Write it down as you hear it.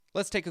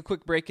Let's take a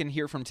quick break and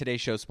hear from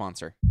today's show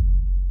sponsor.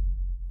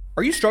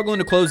 Are you struggling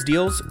to close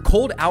deals?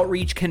 Cold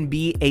outreach can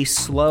be a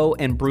slow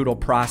and brutal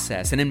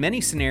process, and in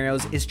many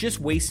scenarios, it's just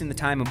wasting the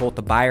time of both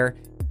the buyer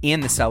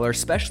and the seller,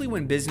 especially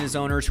when business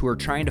owners who are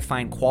trying to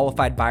find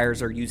qualified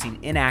buyers are using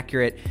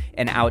inaccurate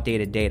and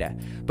outdated data.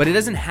 But it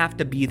doesn't have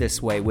to be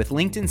this way. With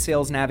LinkedIn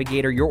Sales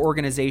Navigator, your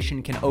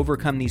organization can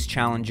overcome these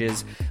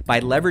challenges by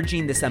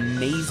leveraging this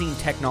amazing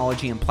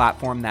technology and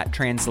platform that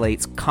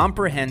translates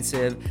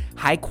comprehensive,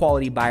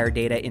 high-quality buyer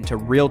data into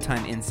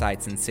real-time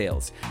insights in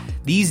sales.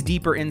 These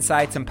deeper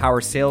insights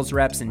empower sales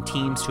reps and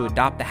teams to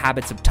adopt the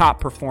habits of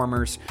top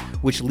performers,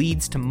 which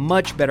leads to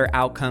much better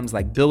outcomes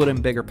like building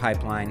a bigger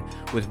pipeline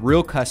with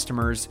real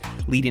customers,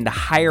 leading to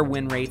higher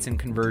win rates and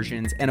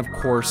conversions, and of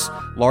course,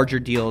 larger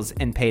deals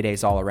and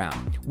paydays all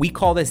around. We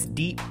call this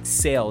deep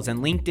sales,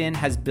 and LinkedIn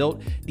has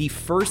built the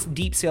first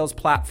deep sales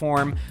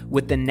platform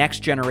with the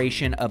next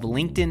generation of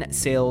LinkedIn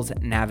Sales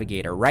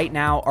Navigator. Right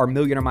now, our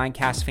Millionaire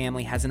Mindcast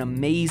family has an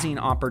amazing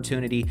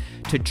opportunity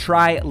to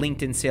try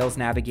LinkedIn Sales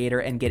Navigator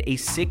and get a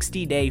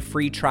 60-day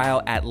free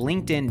trial at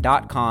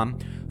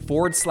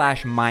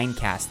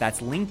linkedin.com/Mindcast.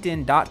 That's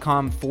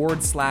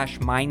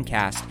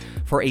linkedin.com/Mindcast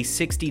for a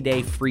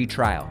 60-day free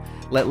trial.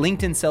 Let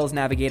LinkedIn Sales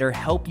Navigator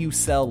help you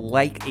sell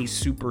like a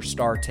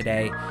superstar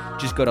today.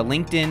 Just go to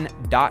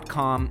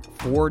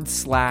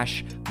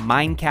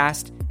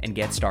linkedin.com/Mindcast and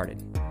get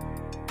started.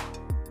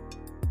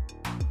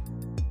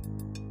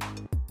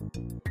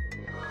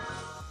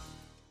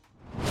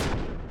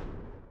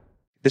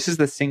 This is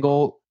the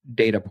single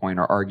data point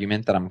or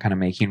argument that I'm kind of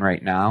making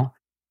right now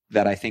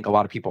that I think a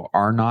lot of people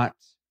are not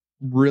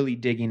really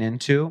digging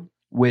into,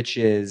 which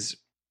is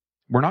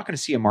we're not going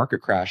to see a market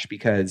crash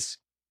because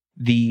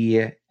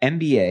the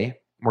MBA,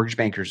 Mortgage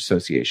Bankers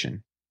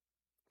Association,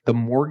 the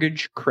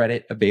mortgage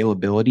credit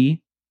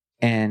availability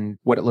and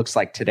what it looks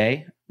like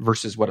today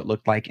versus what it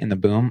looked like in the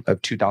boom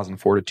of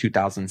 2004 to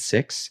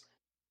 2006,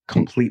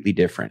 completely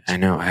different. I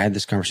know. I had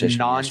this conversation.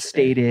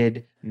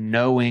 Non-stated,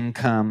 no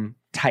income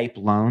type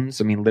loans.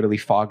 I mean, literally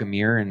fog a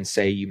mirror and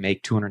say you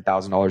make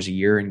 $200,000 a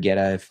year and get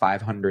a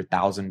 $500,000,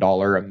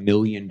 $1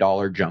 million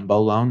jumbo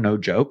loan. No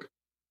joke.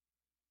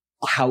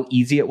 How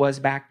easy it was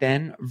back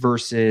then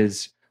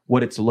versus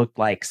what it's looked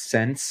like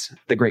since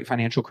the great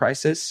financial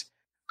crisis.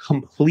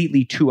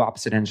 Completely two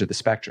opposite ends of the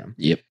spectrum.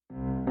 Yep.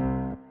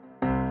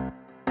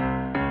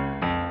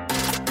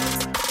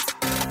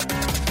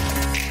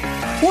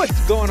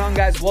 What's going on,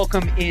 guys?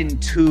 Welcome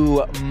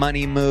into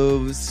Money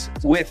Moves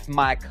with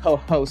my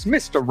co-host,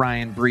 Mr.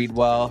 Ryan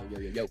Breedwell.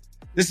 Yo.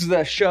 This is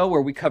a show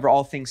where we cover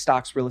all things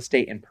stocks, real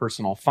estate, and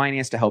personal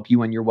finance to help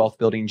you on your wealth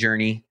building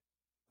journey.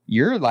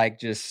 You're like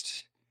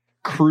just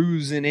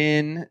cruising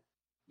in.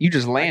 You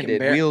just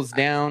landed, wheels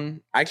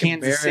down,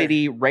 Kansas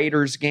City,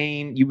 Raiders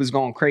game. You was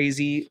going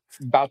crazy,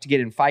 about to get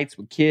in fights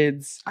with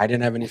kids. I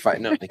didn't have any fight.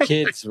 No, the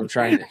kids were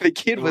trying to. The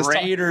kid was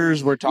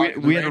Raiders were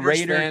talking. We had a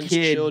Raider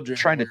kid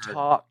trying to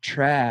talk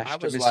trash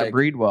to Mr.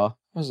 Breedwell.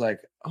 I was like,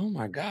 oh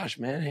my gosh,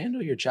 man,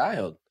 handle your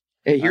child.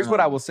 Hey, here's what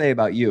I will say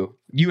about you.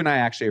 You and I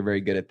actually are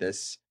very good at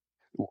this.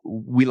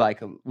 We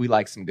like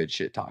some good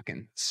shit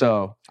talking.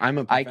 So I'm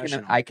a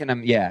professional.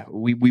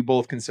 We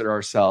both consider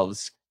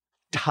ourselves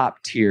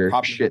top tier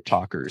shit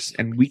talkers,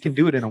 and we can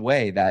do it in a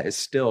way that is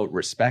still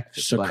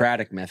respectful.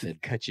 Socratic method.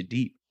 Cut you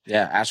deep.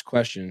 Yeah, ask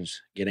questions,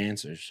 get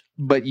answers.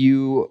 But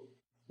you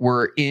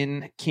were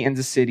in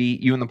Kansas City.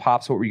 You and the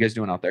Pops, what were you guys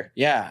doing out there?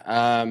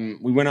 Yeah,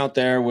 we went out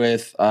there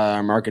with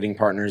our marketing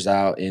partners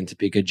out in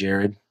Topeka,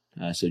 Jared.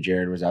 So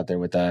Jared was out there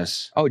with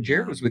us. Oh,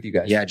 Jared was with you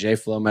guys. Yeah, Jay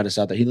Flo met us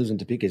out there. He lives in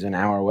Topeka. He's an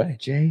hour away.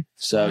 Jay.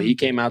 So he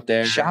came out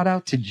there. Shout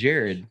out to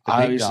Jared.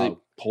 Obviously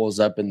pulls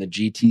up in the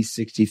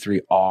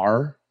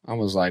GT63R. I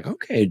was like,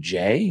 okay,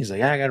 Jay. He's like,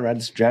 yeah, I got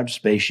to drive the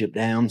spaceship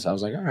down. So I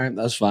was like, all right,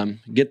 that's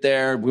fun. Get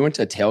there. We went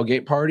to a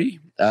tailgate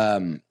party.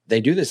 They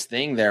do this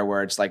thing there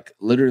where it's like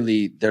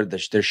literally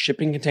they're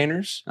shipping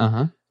containers.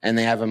 And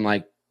they have them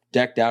like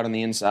decked out on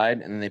the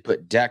inside. And then they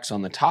put decks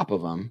on the top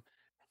of them.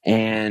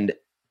 And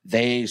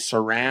they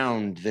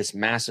surround this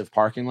massive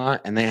parking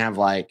lot. And they have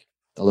like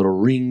the little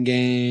ring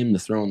game, the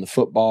throwing the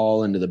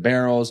football into the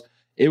barrels.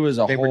 It was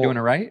They were doing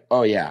it right?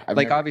 Oh, yeah.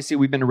 Obviously,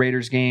 we've been to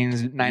Raiders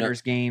games,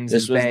 Niners games.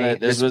 This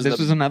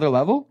was another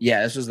level?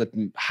 Yeah, this was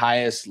the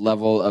highest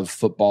level of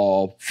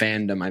football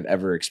fandom I've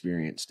ever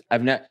experienced.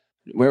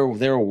 Where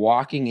they were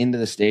walking into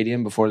the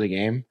stadium before the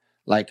game,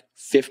 like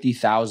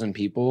 50,000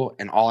 people,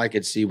 and all I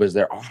could see was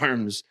their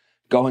arms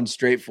going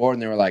straight forward,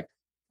 and they were like,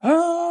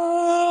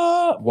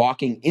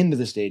 walking into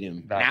the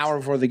stadium an hour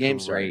before the game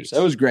started. So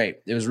it was great.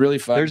 It was really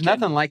fun. There's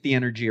nothing like the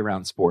energy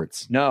around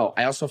sports. No,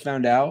 I also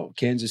found out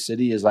Kansas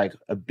City is like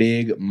a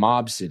big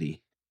mob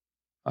city.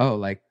 Oh,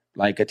 like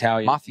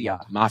Italian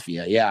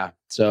mafia. Yeah.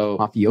 So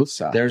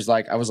mafiosa. There's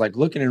I was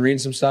looking and reading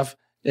some stuff.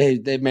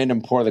 They made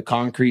them pour the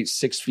concrete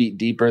 6 feet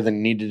deeper than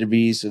it needed to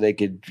be so they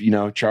could,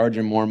 charge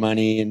them more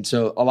money. And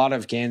so a lot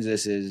of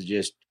Kansas is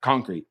just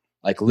concrete.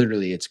 Like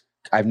literally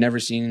I've never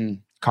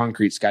seen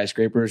concrete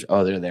skyscrapers.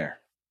 Oh, they're there.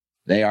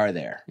 They are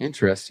there.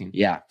 Interesting.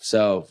 Yeah.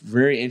 So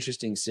very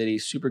interesting city,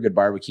 super good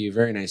barbecue,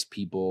 very nice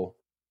people.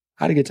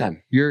 I had a good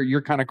time.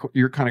 You're kind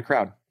of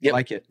crowd. Yep.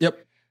 Like it.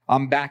 Yep.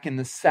 I'm back in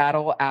the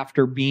saddle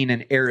after being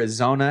in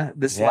Arizona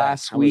this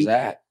last How week. was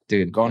that?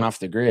 Dude, Going off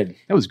the grid.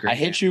 It was great. I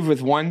hit you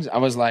with one. I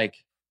was like,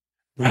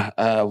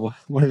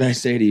 what did I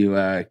say to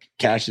you?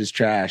 Cash is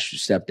trash.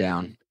 Step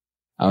down.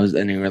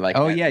 And you were like,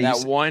 oh yeah.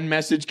 That one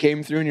message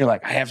came through and you're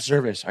like, I have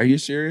service. Are you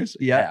serious?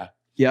 Yeah.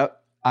 Yep.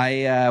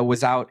 I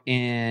was out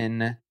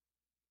we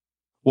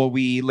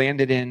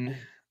landed in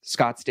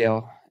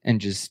Scottsdale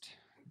and just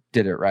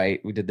did it right.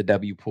 We did the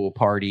W pool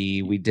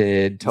party. We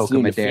did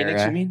Toca Madera.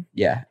 Phoenix, you mean?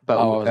 Yeah.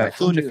 But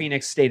flew into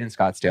Phoenix, stayed in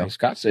Scottsdale.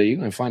 Scottsdale, you're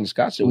going to find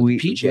Scottsdale with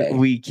PJ.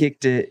 We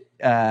kicked it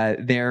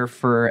there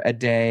for a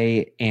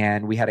day,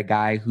 and we had a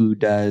guy who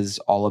does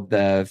all of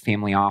the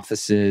family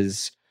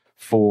offices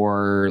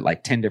for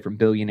like 10 different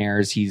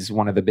billionaires. He's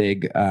one of the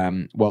big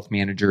wealth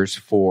managers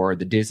for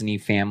the Disney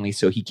family.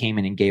 So he came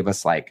in and gave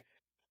us like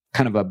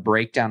kind of a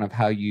breakdown of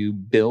how you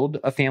build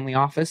a family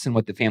office and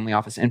what the family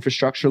office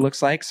infrastructure looks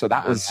like. So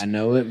that was... I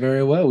know it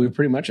very well. We're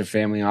pretty much a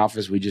family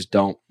office.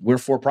 We're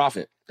for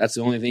profit. That's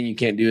the only thing you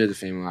can't do as a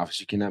family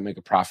office. You cannot make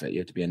a profit. You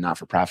have to be a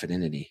not-for-profit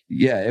entity.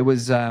 Yeah, it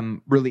was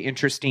really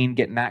interesting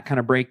getting that kind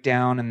of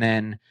breakdown. And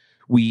then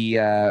we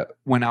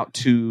went out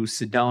to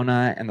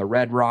Sedona and the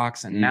Red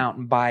Rocks and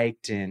mountain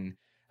biked and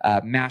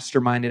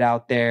masterminded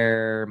out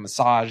there,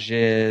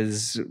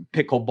 massages,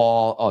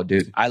 pickleball. Oh,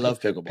 dude. I love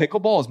pickleball.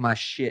 Pickleball is my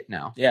shit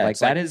now. Yeah. Like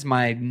that is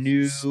my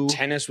new...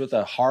 tennis with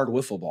a hard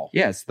wiffle ball.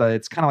 Yes,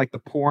 it's kind of like the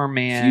poor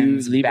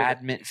man's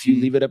badminton. If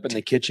you leave it up in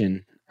the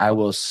kitchen, I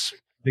will...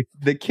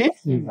 The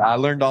kitchen. I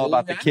learned all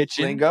about the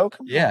kitchen. Lingo?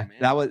 Yeah,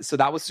 that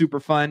was super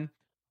fun.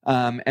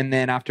 And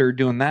then after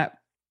doing that,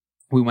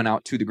 we went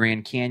out to the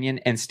Grand Canyon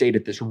and stayed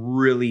at this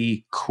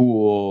really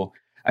cool...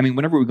 I mean,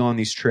 whenever we go on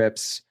these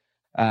trips...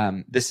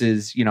 this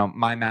is,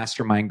 my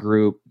mastermind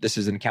group. This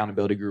is an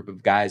accountability group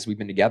of guys. We've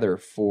been together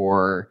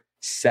for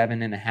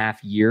 7.5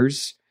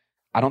 years.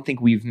 I don't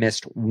think we've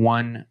missed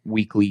one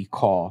weekly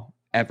call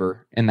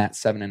ever in that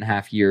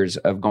 7.5 years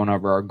of going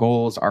over our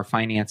goals, our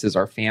finances,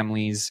 our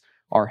families,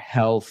 our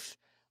health.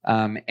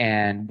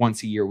 And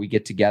once a year we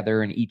get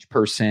together and each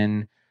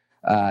person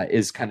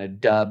is kind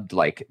of dubbed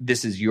like,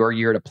 this is your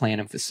year to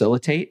plan and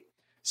facilitate.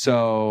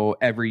 So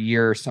every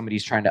year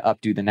somebody's trying to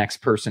updo the next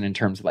person in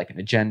terms of like an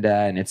agenda,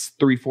 and it's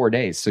 3-4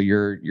 days. So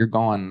you're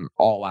going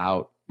all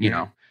out,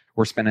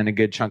 we're spending a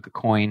good chunk of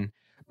coin,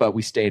 but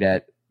we stayed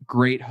at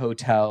great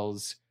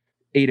hotels,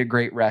 ate at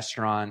great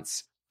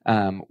restaurants.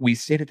 We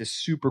stayed at this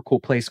super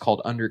cool place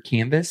called Under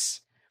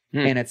Canvas.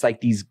 And it's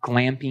like these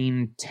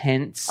glamping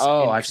tents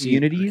and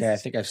communities. I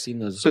think I've seen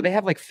those. So they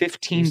have like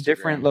 15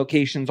 different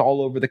locations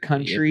all over the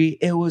country.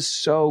 Yep. It was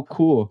so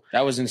cool.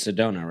 That was in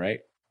Sedona, right?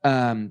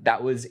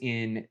 That was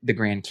in the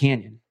Grand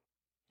Canyon.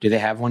 Do they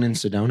have one in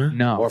Sedona?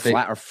 No. Or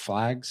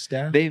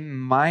Flagstaff? They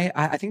might.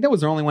 I think that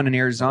was the only one in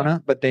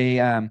Arizona, but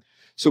they,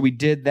 so we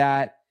did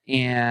that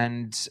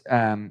and,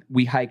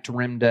 we hiked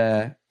rim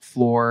to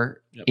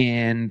floor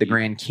in the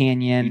Grand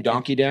Canyon. You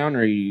donkey down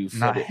or you?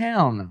 Not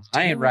hell no.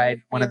 I ain't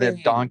ride one of the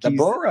donkeys. The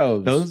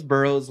burros. Those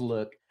burros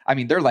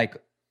they're like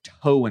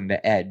toeing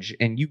the edge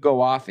and you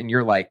go off and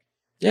you're like,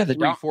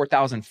 yeah,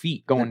 4,000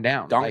 feet going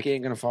down. Donkey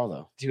ain't gonna fall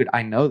though, dude.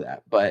 I know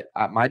that, but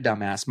my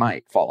dumb ass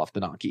might fall off the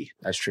donkey.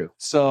 That's true.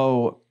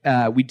 So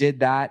we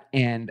did that,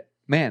 and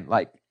man,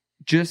 like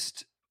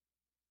just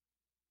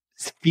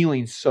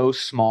feeling so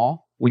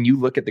small when you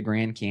look at the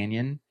Grand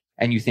Canyon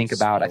and you think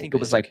about. I think it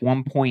was like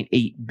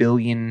 1.8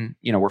 billion.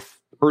 Where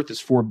Earth is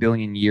 4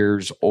 billion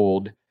years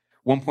old.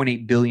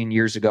 1.8 billion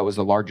years ago was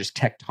the largest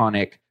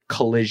tectonic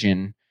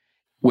collision,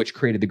 which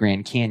created the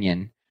Grand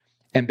Canyon.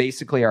 And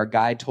basically, our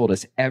guide told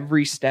us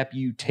every step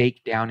you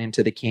take down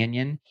into the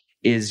canyon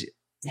is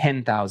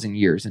 10,000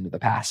 years into the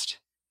past.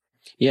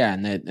 Yeah,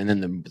 and then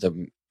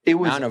the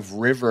amount of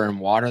river and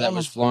water that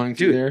was flowing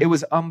through there. It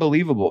was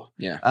unbelievable.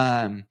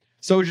 Yeah.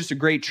 So it was just a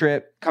great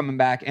trip. Coming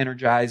back,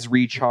 energized,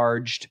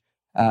 recharged,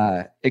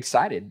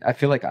 excited. I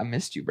feel like I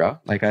missed you, bro.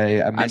 Like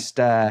I missed,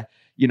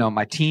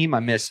 my team. I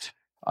missed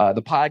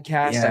the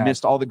podcast. Yeah. I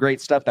missed all the great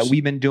stuff that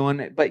we've been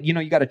doing. But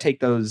you got to take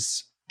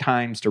those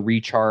times to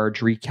recharge,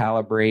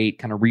 recalibrate,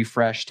 kind of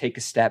refresh, take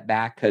a step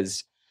back,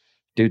 because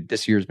dude,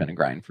 this year's been a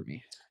grind for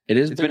me.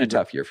 It's been a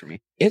tough year for me.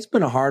 It's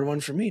been a hard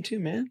one for me too,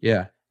 man.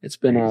 Yeah, it's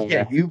been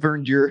you've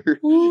earned your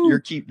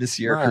keep this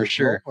year for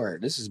sure.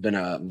 Lord. This has been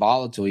a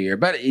volatile year,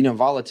 but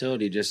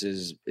volatility just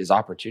is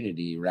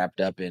opportunity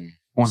wrapped up in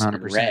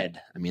 100%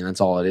 red. I mean, that's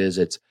all it is.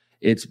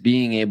 It's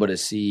being able to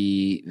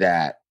see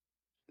that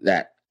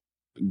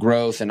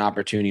growth and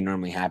opportunity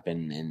normally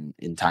happen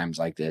in times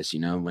like this.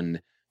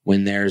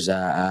 When there's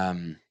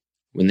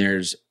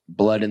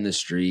blood in the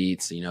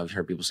streets, I've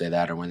heard people say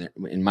that, or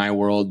in my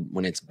world,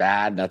 when it's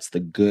bad, that's the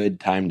good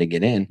time to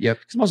get in. Yep.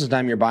 Because most of the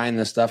time you're buying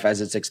this stuff as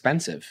it's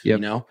expensive.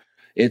 Yep.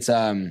 It's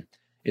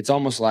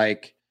almost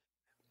like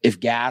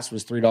if gas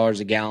was $3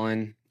 a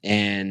gallon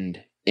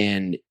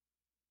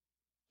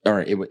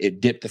or it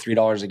dipped to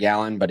 $3 a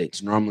gallon, but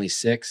it's normally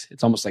 $6.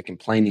 It's almost like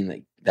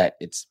complaining that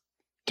it's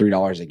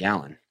 $3 a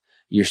gallon.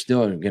 You're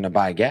still going to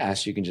buy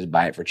gas. You can just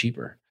buy it for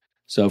cheaper.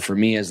 So for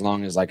me, as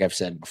long as, like I've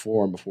said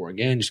before and before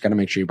again, just got to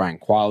make sure you're buying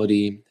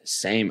quality.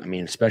 Same, I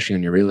mean, especially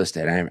on your real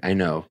estate. I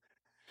know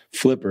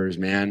flippers,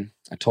 man.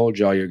 I told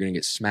y'all you're going to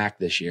get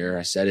smacked this year.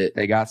 I said it.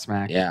 They got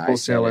smacked. Yeah,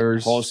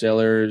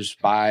 Wholesalers,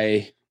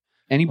 buy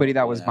anybody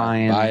that was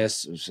buying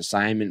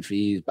assignment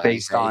fees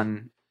based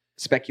on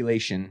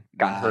speculation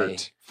got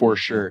hurt for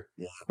sure.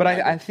 Yeah. But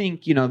I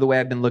think, the way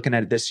I've been looking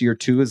at it this year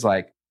too is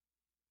like,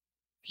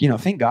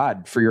 thank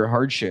God for your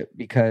hardship,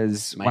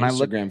 because my when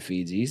Instagram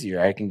feed's easier,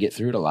 I can get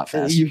through it a lot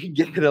faster. You can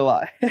get it a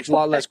lot. There's a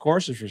lot less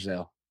courses for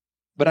sale.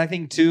 But I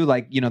think too,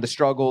 like, the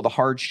struggle, the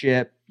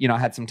hardship, I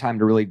had some time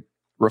to really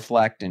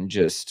reflect and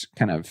just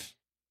kind of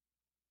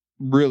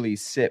really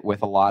sit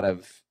with a lot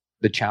of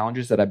the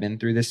challenges that I've been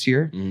through this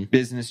year.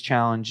 Business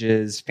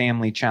challenges,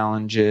 family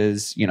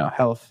challenges,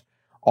 health,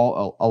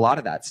 a lot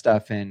of that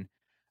stuff. And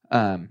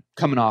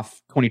coming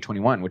off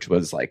 2021, which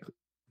was like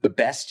the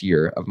best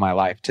year of my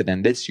life, to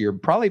then this year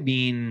probably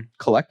being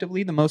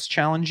collectively the most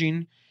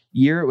challenging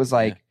year. It was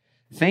like,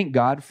 thank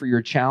God for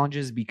your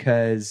challenges,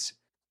 because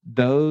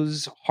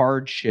those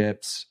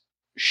hardships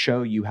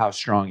show you how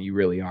strong you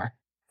really are.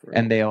 Right.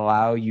 And they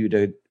allow you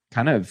to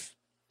kind of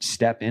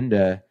step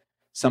into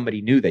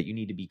somebody new that you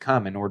need to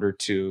become in order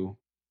to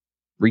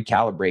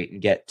recalibrate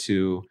and get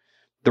to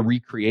the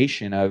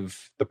recreation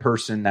of the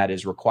person that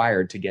is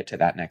required to get to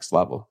that next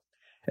level.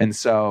 And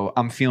so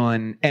I'm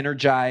feeling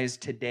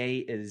energized. Today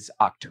is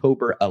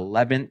October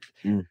 11th.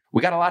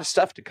 We got a lot of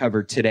stuff to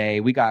cover today.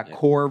 We got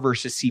core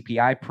versus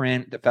CPI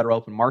print, the Federal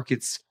Open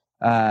Markets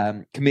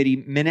Committee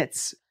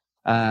minutes.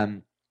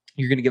 You're going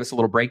to give us a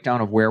little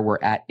breakdown of where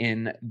we're at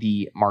in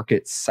the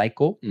market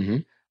cycle.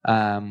 We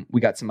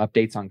got some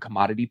updates on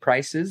commodity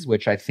prices,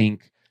 which I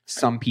think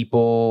some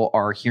people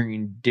are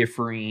hearing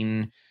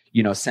differing,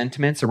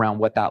 sentiments around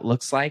what that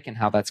looks like and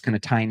how that's going to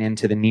tie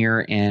into the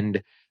near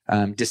and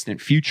distant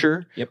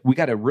future. We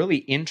got a really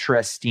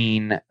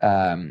interesting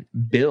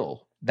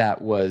bill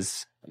that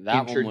was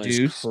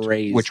introduced, one was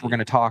crazy. Which we're going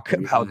to talk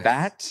about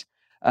that.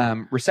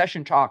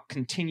 Recession talk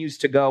continues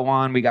to go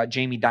on. We got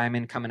Jamie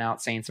Dimon coming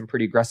out saying some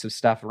pretty aggressive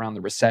stuff around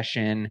the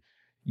recession.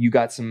 You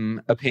got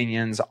some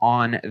opinions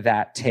on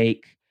that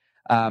take.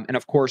 And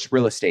of course,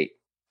 real estate.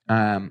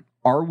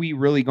 Are we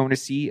really going to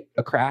see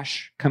a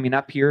crash coming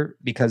up here?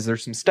 Because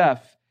there's some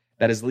stuff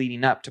that is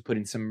leading up to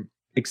putting some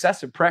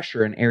excessive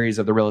pressure in areas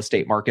of the real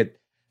estate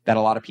market that a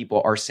lot of people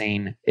are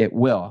saying it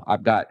will.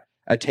 I've got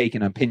a take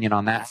and opinion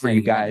on that for you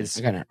guys.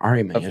 I got an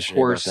argument of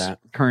course,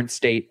 about that. Current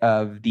state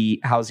of the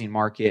housing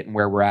market and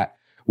where we're at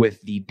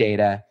with the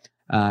data.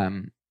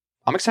 I'm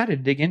excited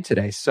to dig in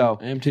today. So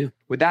I am too.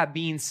 With that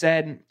being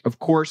said, of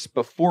course,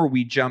 before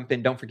we jump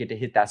in, don't forget to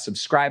hit that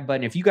subscribe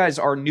button. If you guys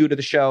are new to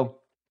the show,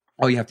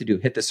 all you have to do,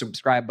 hit the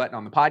subscribe button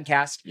on the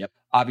podcast.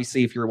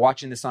 Obviously, if you're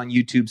watching this on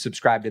YouTube,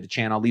 subscribe to the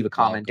channel, leave a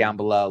comment down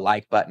below,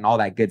 like button, all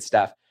that good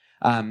stuff.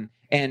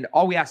 And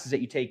all we ask is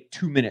that you take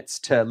 2 minutes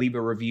to leave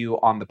a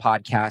review on the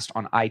podcast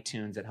on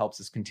iTunes. It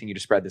helps us continue to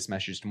spread this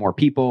message to more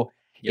people.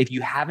 If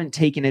you haven't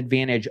taken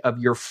advantage of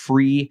your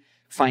free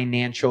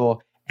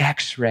financial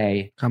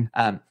X-ray,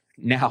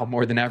 now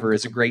more than ever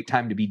is a great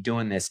time to be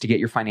doing this, to get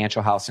your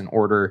financial house in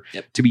order,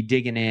 to be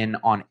digging in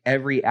on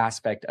every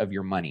aspect of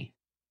your money.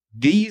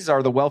 These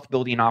are the wealth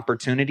building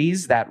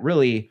opportunities that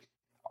really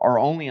are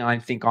only, I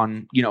think,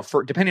 on,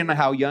 for depending on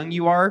how young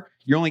you are,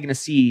 you're only going to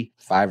see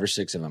 5 or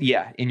 6 of them.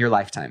 In your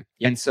lifetime.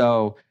 And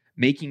so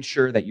making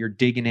sure that you're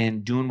digging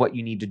in, doing what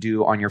you need to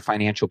do on your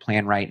financial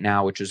plan right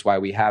now, which is why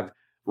we have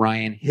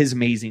Ryan, his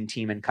amazing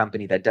team and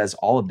company that does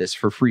all of this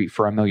for free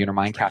for our Millionaire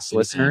Mindcast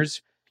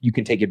listeners. You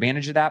can take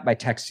advantage of that by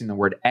texting the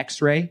word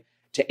X-ray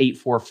to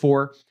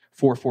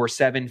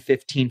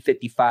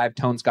 844-447-1555.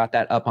 Tone's got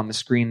that up on the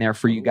screen there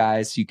for you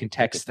guys. So you can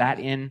text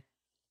that in.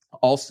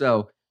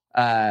 Also,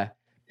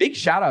 big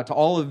shout out to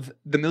all of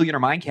the Millionaire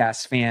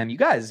Mindcast fam. You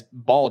guys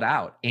balled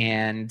out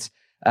and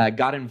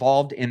got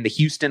involved in the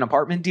Houston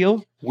apartment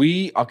deal.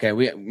 We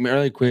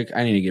really quick.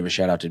 I need to give a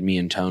shout out to me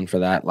and Tone for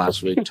that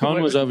last week.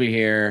 Tone was over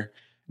here.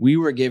 We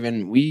gave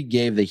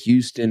the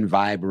Houston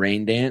vibe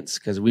rain dance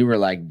because we were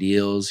like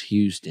deals,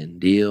 Houston.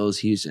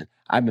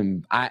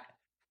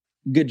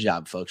 Good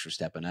job, folks, for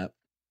stepping up.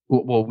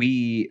 Well,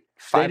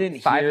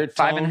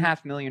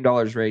 $5.5 million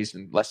raised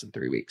in less than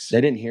 3 weeks. They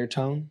didn't hear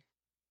Tone,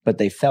 but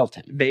they felt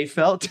him. They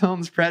felt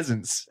Tone's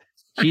presence.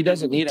 He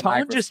doesn't need a Tone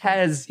microphone. Just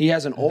has he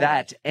has an aura.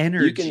 That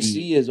energy. You can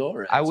see his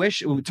aura. I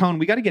wish, Tone,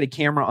 we got to get a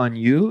camera on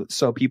you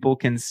so people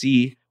can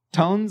see.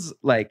 Tone's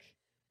like,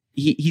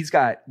 he's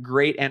got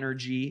great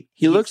energy.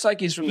 He looks like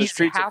he's from the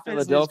streets of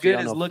Philadelphia.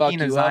 He's as good as looking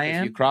as I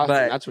am. If you cross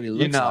him, that's what he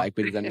looks like,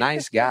 but he's a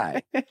nice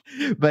guy.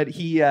 But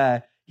he's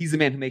the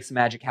man who makes the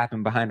magic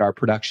happen behind our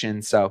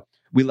production. So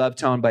we love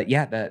Tone. But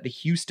yeah, the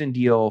Houston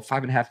deal,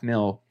 $5.5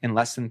 million in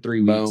less than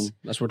 3 weeks. Boom.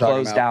 That's what we're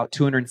talking about. Closed out,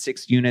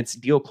 206 units,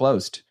 deal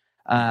closed.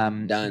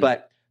 Done.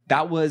 But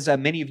that was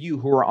many of you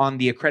who are on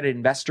the accredited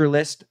investor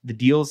list, the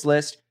deals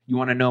list. You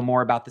want to know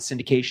more about the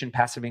syndication,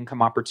 passive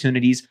income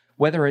opportunities,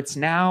 whether it's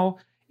now,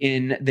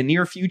 in the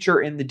near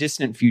future, in the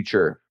distant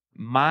future.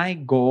 My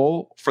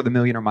goal for the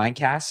Millionaire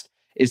Mindcast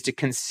is to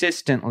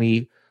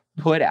consistently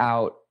put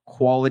out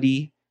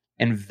quality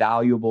and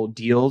valuable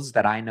deals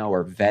that I know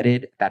are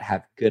vetted, that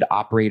have good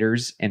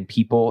operators and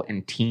people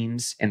and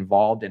teams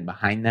involved and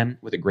behind them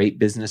with a great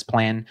business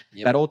plan,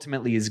 that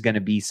ultimately is going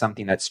to be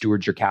something that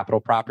stewards your capital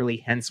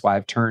properly. Hence why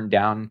I've turned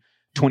down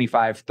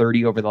 25,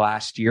 30 over the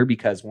last year,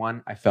 because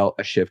one, I felt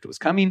a shift was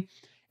coming.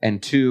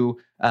 And two,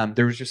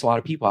 there was just a lot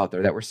of people out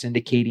there that were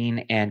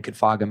syndicating and could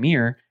fog a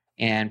mirror,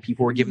 and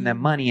people were giving them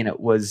money,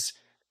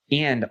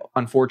 and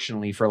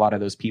unfortunately for a lot of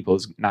those people,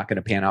 is not going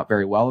to pan out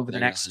very well over the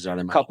next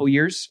couple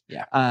years.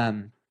 Yeah.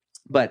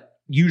 But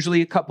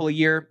usually a couple a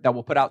year that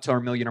we'll put out to our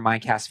Millionaire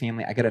Mindcast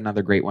family. I got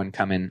another great one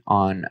coming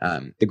on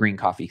the Green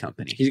Coffee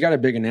Company. He's got a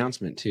big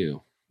announcement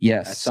too.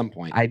 Yes. At some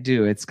point. I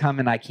do. It's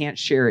coming. I can't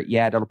share it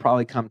yet. It'll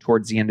probably come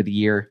towards the end of the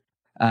year.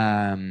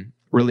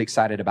 Really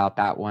excited about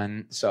that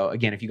one. So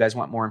again, if you guys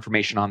want more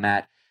information on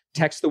that,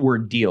 text the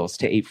word deals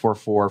to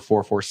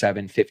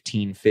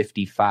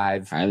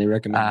 844-447-1555. Highly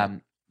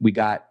recommend. We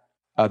got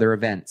other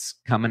events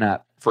coming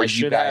up for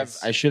you guys.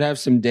 I should have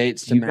some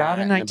dates. You got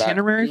an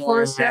itinerary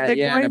for us? I'll have it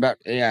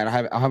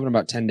in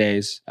about 10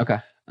 days. Okay.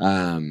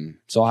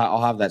 So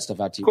I'll have that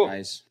stuff out to you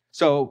guys.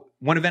 So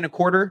one event a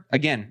quarter.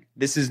 Again,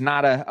 this is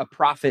not a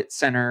profit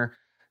center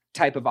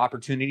type of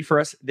opportunity for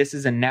us. This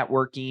is a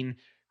networking,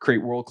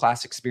 create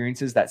world-class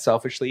experiences that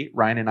selfishly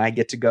Ryan and I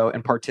get to go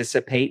and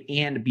participate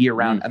and be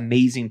around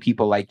amazing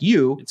people like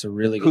you. It's a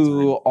really good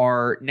who time.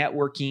 Are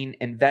networking,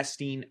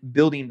 investing,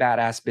 building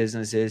badass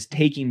businesses,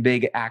 taking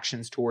big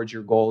actions towards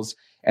your goals.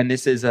 And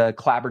this is a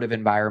collaborative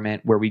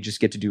environment where we just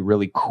get to do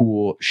really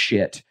cool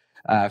shit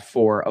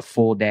for a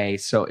full day.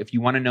 So if you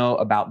want to know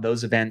about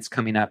those events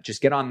coming up,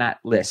 just get on that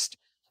list.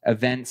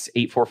 Events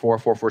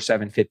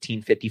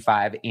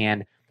 844-447-1555.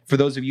 And for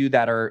those of you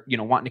that are,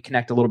 wanting to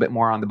connect a little bit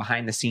more on the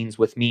behind the scenes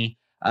with me,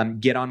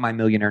 get on my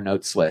Millionaire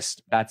Notes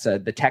list. That's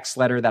the text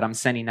letter that I'm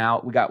sending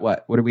out. We got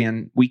what are we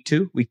in week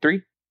 2, week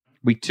 3,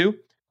 week 2,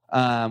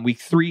 week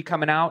 3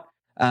 coming out.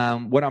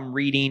 What I'm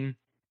reading,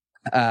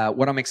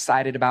 what I'm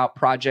excited about,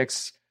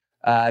 projects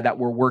that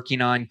we're working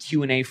on,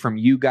 Q&A from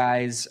you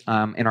guys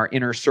in our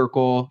inner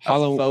circle,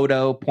 a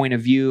photo point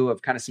of view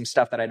of kind of some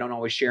stuff that I don't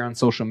always share on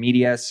social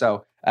media.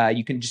 So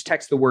you can just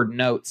text the word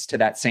notes to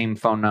that same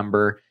phone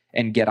number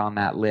and get on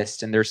that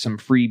list. And there's some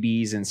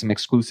freebies and some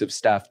exclusive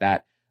stuff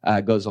that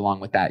goes along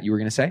with that. You were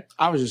going to say?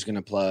 I was just going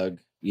to plug,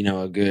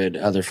 a good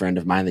other friend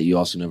of mine that you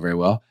also know very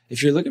well.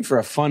 If you're looking for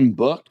a fun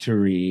book to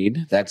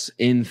read that's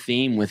in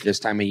theme with this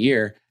time of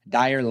year,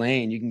 Dyer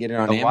Lane, you can get it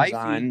on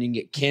Amazon. You can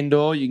get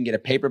Kindle. You can get a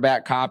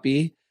paperback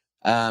copy.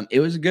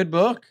 It was a good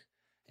book.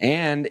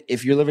 And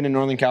if you're living in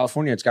Northern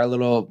California, it's got a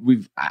little,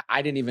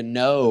 I didn't even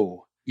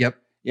know. Yep.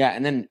 Yeah.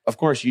 And then, of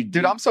course,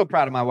 Dude, I'm so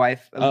proud of my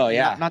wife. Oh,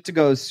 yeah. Not to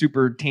go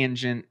super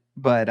tangent,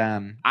 but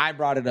I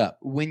brought it up.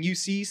 When you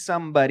see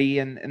somebody,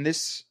 and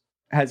this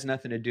has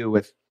nothing to do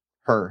with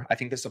her, I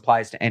think this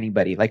applies to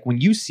anybody. Like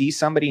when you see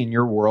somebody in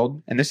your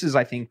world, and this is,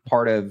 I think,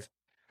 part of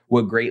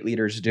what great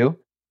leaders do.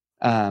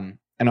 And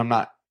I'm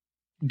not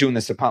doing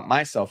this to pump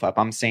myself up.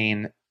 I'm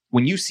saying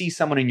when you see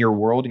someone in your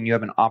world and you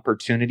have an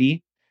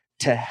opportunity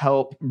to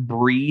help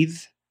breathe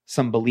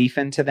some belief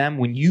into them,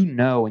 when you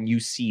know and you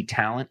see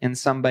talent in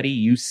somebody,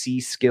 you see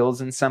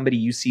skills in somebody,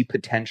 you see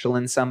potential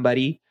in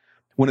somebody,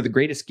 one of the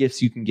greatest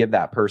gifts you can give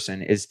that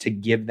person is to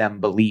give them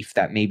belief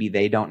that maybe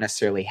they don't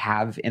necessarily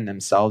have in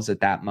themselves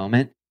at that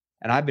moment.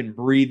 And I've been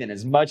breathing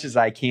as much as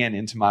I can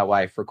into my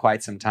wife for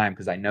quite some time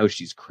because I know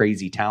she's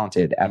crazy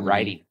talented at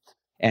writing.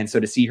 And so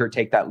to see her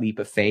take that leap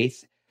of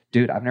faith,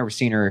 dude, I've never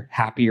seen her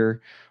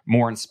happier,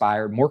 more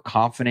inspired, more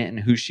confident in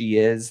who she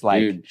is.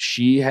 Like, dude,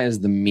 she has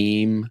the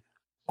meme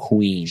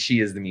queen. She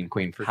is the meme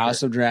queen for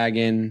House sure. of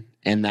Dragon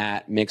and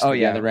that mixed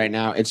together right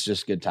now. It's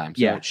just good time.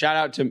 So shout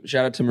out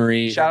to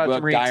Marie. Shout out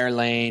to Marie. Dyer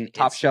Lane.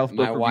 Top shelf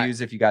book reviews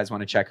if you guys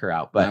want to check her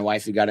out. But my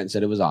wife who got it and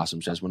said it was awesome.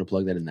 So I just want to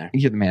plug that in there.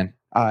 You're the man.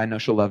 I know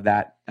she'll love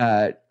that.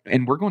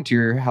 And we're going to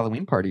your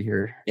Halloween party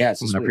here. Yeah, it's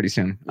coming up pretty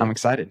soon. Yeah. I'm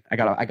excited. I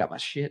got my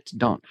shit.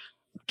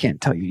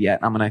 Can't tell you yet.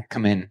 I'm gonna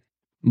come in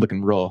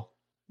looking real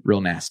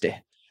nasty.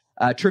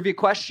 Trivia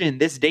question: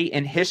 this date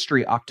in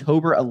history,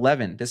 October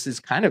 11th. This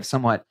is kind of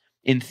somewhat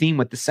in theme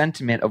with the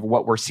sentiment of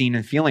what we're seeing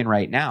and feeling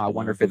right now. I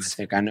wonder if it's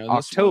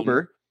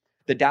October.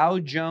 The Dow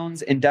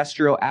Jones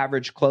Industrial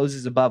Average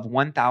closes above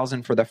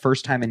 1,000 for the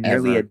first time in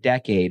nearly a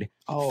decade,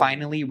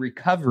 finally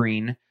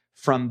recovering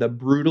from the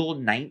brutal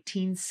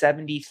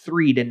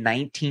 1973 to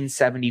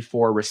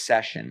 1974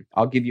 recession.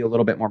 I'll give you a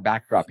little bit more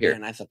backdrop here.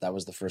 And I thought that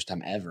was the first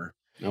time ever.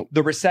 Nope.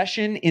 The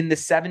recession in the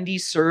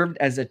 70s served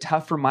as a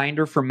tough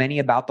reminder for many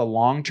about the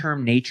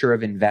long-term nature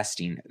of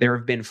investing. There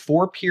have been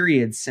 4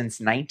 periods since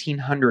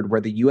 1900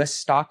 where the U.S.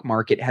 stock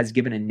market has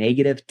given a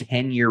negative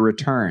 10-year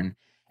return,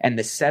 and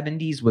the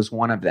 70s was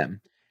one of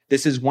them.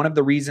 This is one of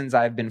the reasons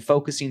I've been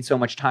focusing so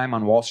much time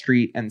on Wall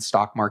Street and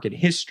stock market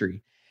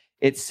history.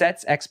 It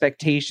sets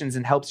expectations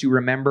and helps you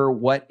remember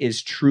what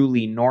is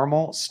truly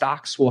normal.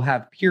 Stocks will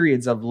have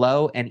periods of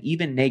low and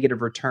even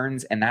negative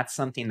returns, and that's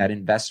something that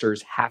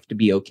investors have to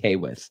be okay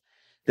with.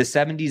 The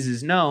 70s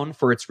is known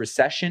for its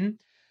recession,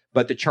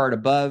 but the chart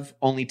above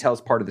only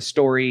tells part of the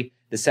story.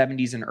 The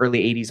 70s and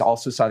early 80s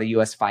also saw the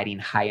U.S. fighting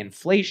high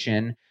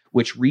inflation,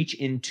 which reach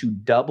into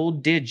double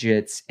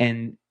digits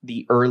in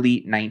the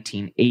early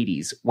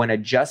 1980s. When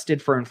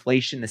adjusted for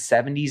inflation, the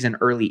 70s and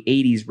early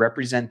 80s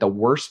represent the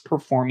worst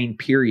performing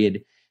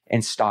period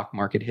in stock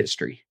market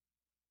history.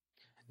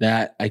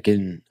 That I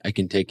can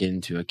take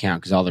into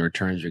account because all the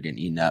returns are getting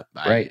eaten up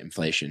by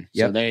inflation.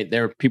 Yep.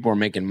 So people were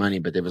making money,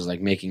 but it was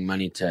like making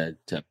money to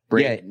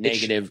break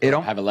negative,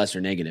 have a lesser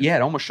negative. Yeah,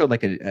 it almost showed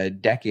like a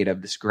decade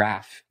of this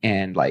graph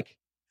and like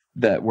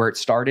where it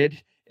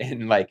started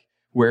and like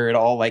where it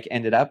all like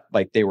ended up,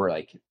 like they were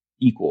like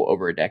equal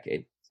over a decade.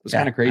 It was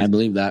kind of crazy. I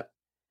believe that.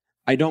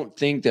 I don't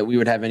think that we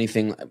would have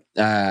anything.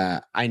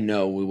 I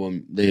know we will.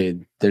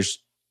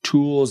 There's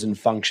tools and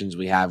functions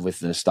we have with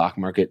the stock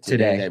market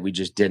today that we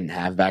just didn't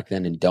have back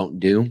then and don't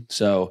do.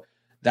 So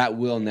that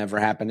will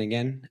never happen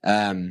again.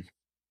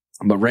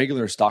 But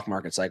regular stock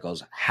market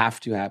cycles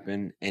have to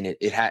happen, and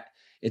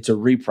it's a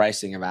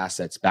repricing of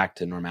assets back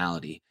to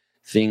normality.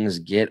 Things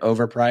get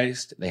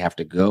overpriced; they have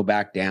to go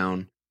back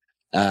down.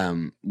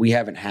 We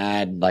haven't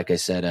had, like I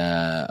said,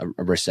 a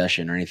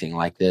recession or anything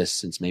like this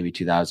since maybe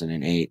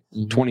 2008.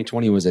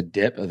 2020 was a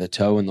dip of the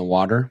toe in the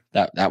water.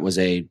 That was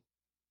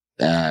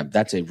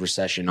that's a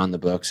recession on the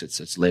books.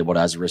 It's labeled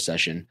as a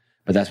recession,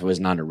 but that was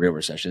not a real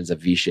recession. It's a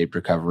V-shaped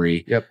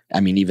recovery. Yep. I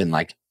mean, even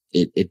like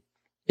it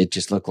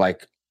just looked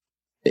like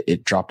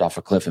it dropped off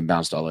a cliff and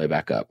bounced all the way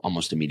back up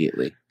almost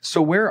immediately.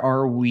 So where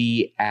are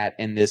we at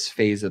in this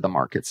phase of the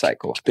market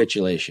cycle?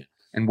 Capitulation.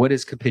 And what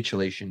does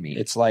capitulation mean?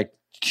 It's like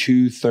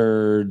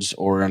 2/3,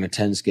 or on a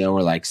 10 scale,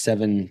 or like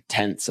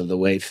 7/10 of the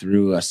way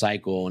through a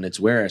cycle. And it's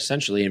where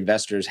essentially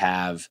investors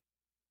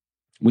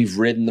we've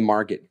ridden the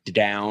market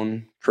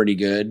down pretty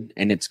good,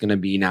 and it's going to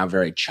be now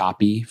very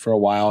choppy for a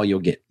while. You'll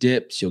get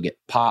dips, you'll get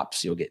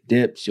pops, you'll get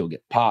dips, you'll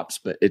get pops,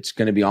 but it's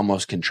going to be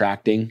almost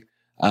contracting,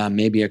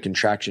 maybe a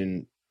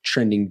contraction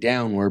trending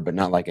downward, but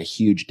not like a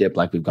huge dip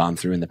like we've gone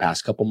through in the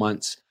past couple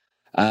months.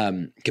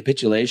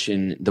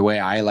 Capitulation, the way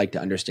I like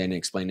to understand and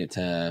explain it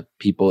to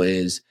people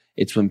is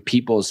it's when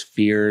people's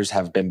fears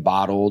have been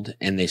bottled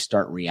and they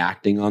start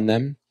reacting on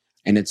them.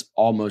 And it's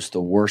almost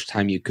the worst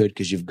time you could,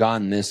 because you've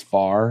gone this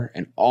far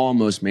and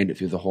almost made it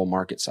through the whole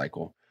market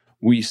cycle.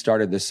 We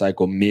started this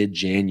cycle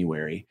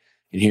mid-January,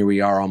 and here we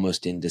are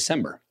almost in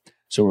December.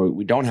 So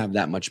we don't have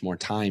that much more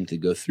time to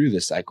go through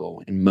this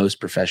cycle in most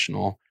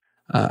professional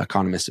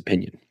economists'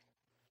 opinion.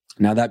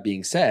 Now, that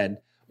being said,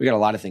 we got a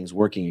lot of things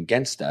working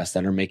against us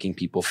that are making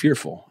people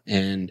fearful.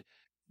 And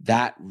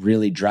that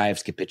really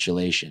drives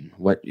capitulation.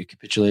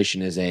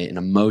 Capitulation is an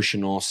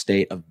emotional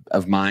state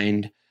of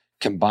mind,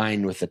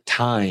 combined with the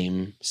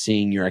time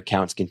seeing your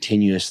accounts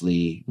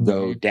continuously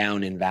go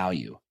down in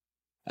value.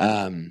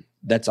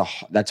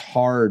 That's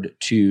hard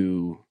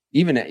to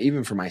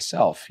even for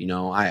myself.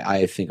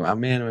 I think about,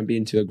 man, am I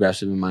being too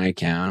aggressive in my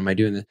account? Am I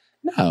doing this?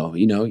 No,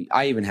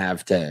 I even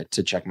have to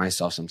check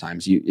myself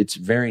sometimes. It's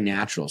very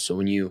natural. So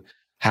when you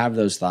have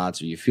those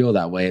thoughts or you feel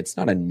that way, it's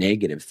not a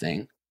negative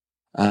thing.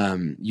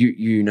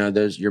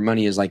 Your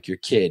money is like your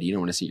kid. You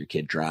don't want to see your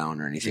kid drown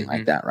or anything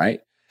like that,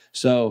 right?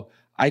 So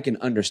I can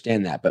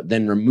understand that, but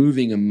then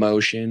removing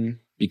emotion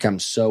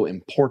becomes so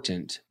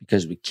important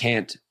because we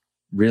can't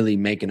really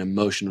make an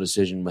emotional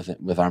decision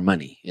with our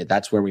money.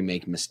 That's where we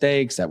make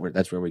mistakes.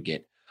 That's where we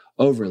get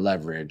over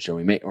leveraged,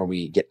 or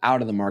we get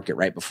out of the market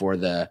right before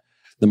the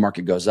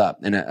market goes up.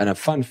 And a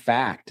fun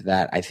fact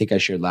that I think I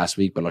shared last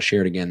week, but I'll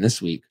share it again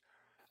this week.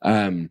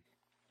 50%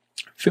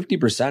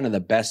 of the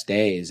best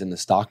days in the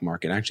stock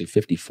market, actually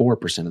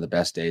 54% of the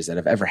best days that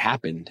have ever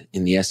happened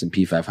in the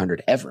S&P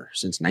 500 ever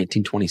since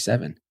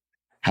 1927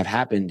 have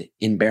happened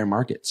in bear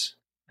markets.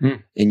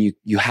 And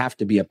you have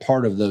to be a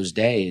part of those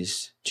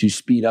days to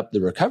speed up the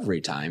recovery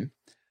time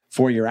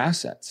for your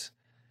assets.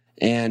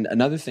 And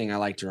another thing I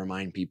like to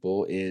remind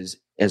people is,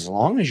 as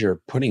long as you're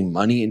putting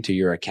money into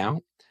your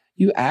account,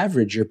 you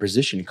average your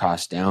position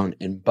costs down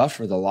and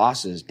buffer the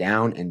losses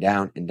down and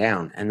down and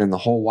down. And then the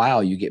whole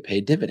while you get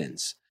paid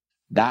dividends.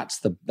 That's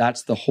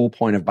the whole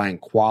point of buying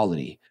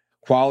quality.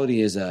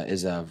 Quality is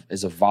a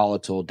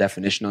volatile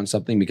definition on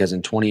something, because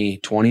in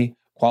 2020,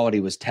 quality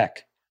was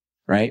tech,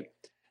 right?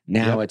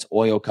 Now It's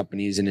oil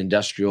companies and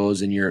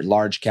industrials and your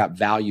large cap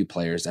value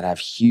players that have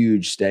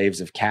huge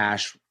staves of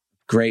cash,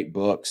 great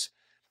books.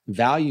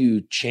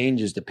 Value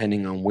changes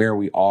depending on where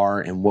we are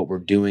and what we're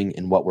doing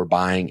and what we're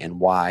buying and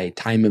why,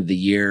 time of the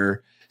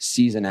year,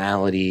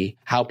 seasonality,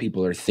 how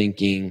people are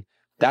thinking.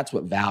 That's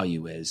what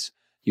value is.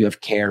 You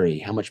have carry.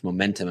 How much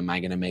momentum am I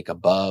going to make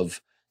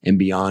above and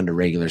beyond a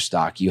regular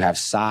stock? You have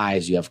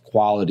size, you have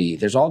quality.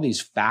 There's all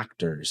these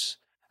factors.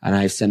 And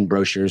I send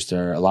brochures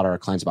to a lot of our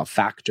clients about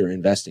factor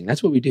investing.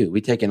 That's what we do. We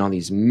take in all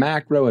these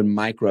macro and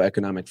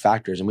microeconomic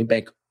factors and we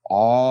bake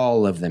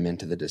all of them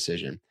into the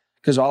decision,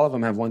 because all of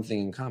them have one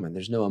thing in common.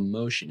 There's no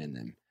emotion in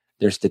them.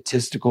 They're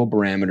statistical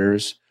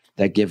parameters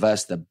that give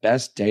us the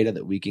best data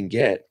that we can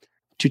get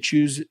to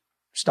choose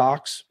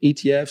stocks,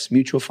 ETFs,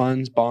 mutual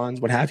funds, bonds,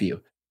 what have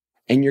you.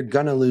 And you're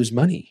going to lose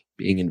money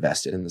being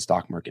invested in the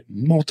stock market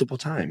multiple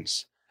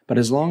times. But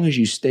as long as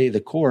you stay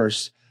the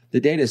course, the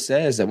data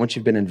says that once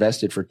you've been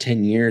invested for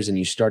 10 years and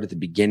you start at the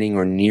beginning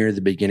or near the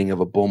beginning of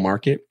a bull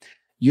market,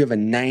 you have a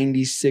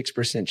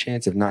 96%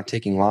 chance of not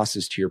taking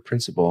losses to your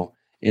principal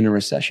in a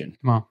recession.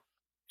 Wow.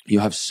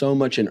 You'll have so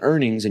much in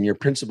earnings and your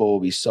principal will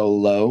be so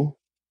low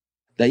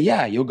that,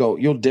 yeah,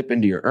 you'll dip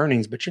into your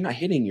earnings, but you're not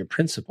hitting your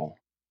principal.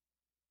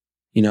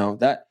 You know,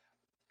 that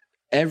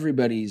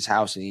everybody's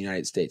house in the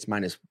United States,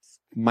 minus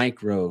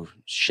micro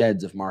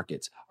sheds of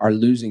markets, are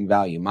losing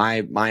value.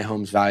 My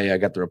home's value, I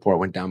got the report,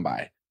 went down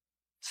by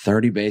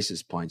 30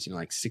 basis points, you know,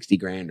 like 60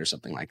 grand or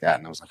something like that.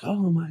 And I was like,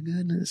 oh my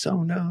goodness,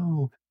 oh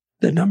no,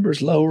 the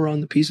number's lower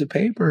on the piece of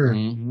paper.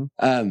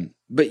 Mm-hmm.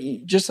 But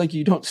just like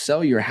you don't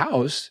sell your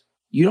house,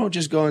 you don't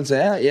just go and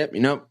say, yep,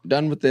 you know,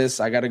 done with this.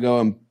 I got to go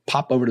and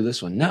pop over to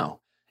this one. No,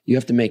 you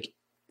have to make,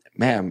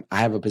 man, I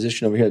have a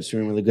position over here that's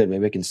doing really good.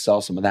 Maybe I can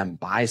sell some of that and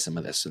buy some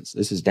of this since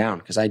this is down,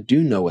 because I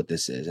do know what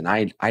this is. And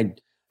I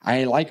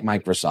like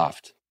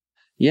Microsoft.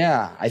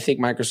 Yeah, I think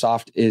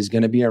Microsoft is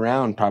going to be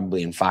around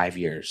probably in 5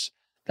 years.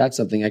 That's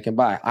something I can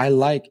buy. I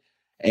like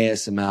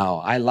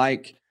ASML. I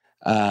like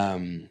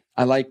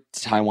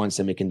Taiwan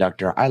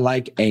Semiconductor. I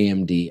like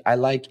AMD. I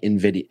like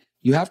NVIDIA.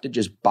 You have to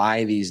just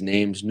buy these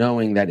names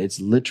knowing that it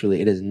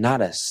is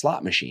not a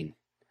slot machine.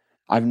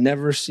 I've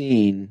never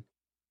seen,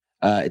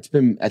 I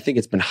think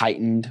it's been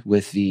heightened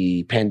with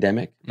the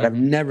pandemic, but I've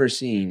never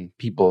seen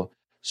people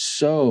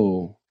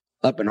so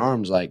up in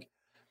arms like,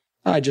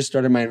 I just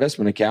started my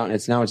investment account and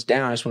it's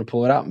down. I just want to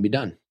pull it out and be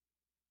done.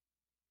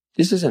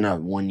 This isn't a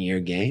 1-year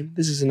game.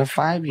 This isn't a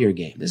 5-year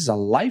game. This is a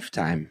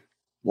lifetime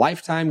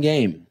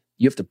game.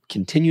 You have to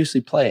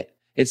continuously play it.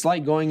 It's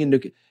like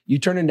you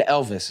turn into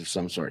Elvis of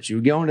some sort.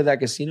 You go into that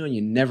casino and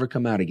you never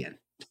come out again.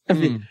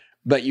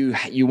 But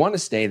you want to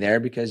stay there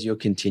because you'll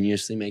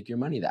continuously make your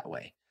money that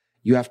way.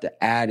 You have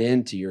to add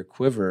into your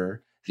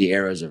quiver the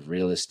arrows of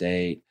real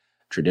estate,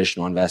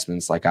 traditional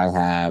investments like I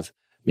have,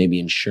 maybe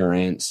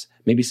insurance,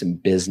 maybe some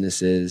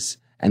businesses,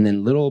 and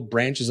then little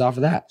branches off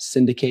of that,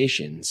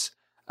 syndications,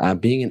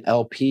 being an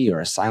LP or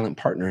a silent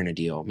partner in a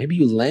deal. Maybe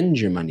you lend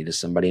your money to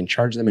somebody and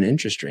charge them an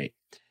interest rate.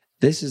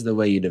 This is the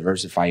way you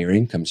diversify your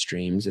income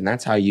streams. And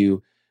that's how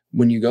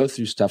when you go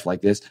through stuff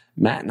like this,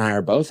 Matt and I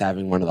are both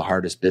having one of the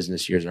hardest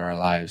business years of our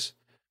lives.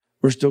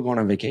 We're still going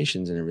on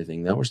vacations and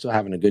everything, though. We're still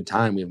having a good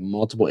time. We have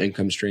multiple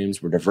income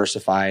streams. We're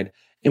diversified.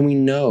 And we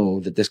know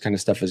that this kind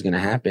of stuff is going to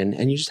happen.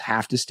 And you just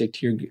have to stick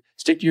to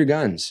your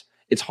guns.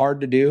 It's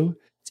hard to do.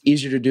 It's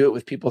easier to do it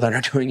with people that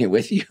are doing it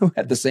with you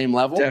at the same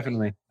level.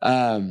 Definitely.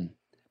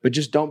 But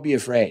just don't be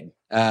afraid.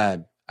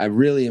 I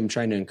really am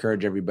trying to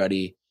encourage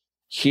everybody,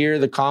 hear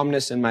the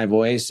calmness in my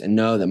voice and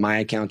know that my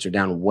accounts are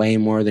down way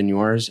more than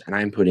yours. And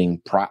I'm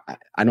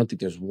I don't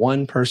think there's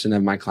one person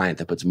of my client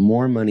that puts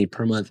more money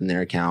per month in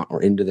their account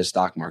or into the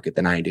stock market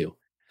than I do.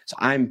 So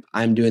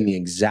I'm doing the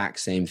exact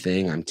same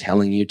thing I'm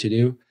telling you to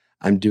do.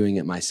 I'm doing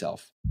it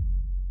myself.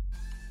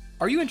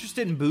 Are you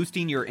interested in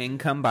boosting your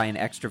income by an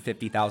extra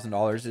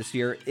 $50,000 this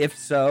year? If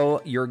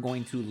so, you're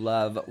going to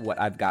love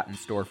what I've got in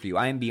store for you.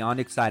 I am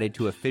beyond excited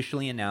to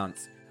officially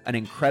announce an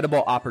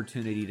incredible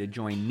opportunity to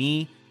join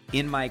me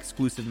in my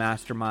exclusive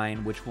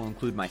mastermind, which will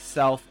include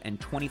myself and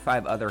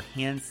 25 other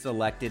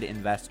hand-selected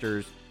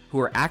investors who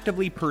are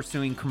actively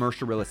pursuing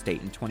commercial real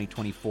estate in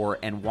 2024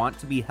 and want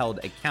to be held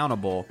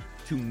accountable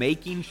to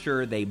making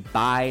sure they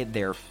buy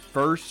their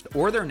first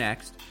or their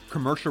next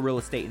commercial real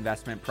estate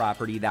investment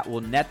property that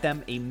will net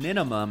them a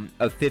minimum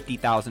of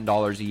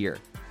 $50,000 a year.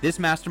 This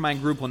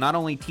mastermind group will not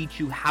only teach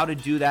you how to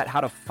do that,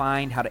 how to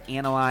find, how to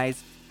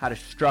analyze, how to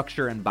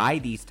structure and buy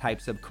these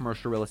types of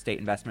commercial real estate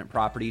investment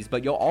properties,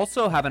 but you'll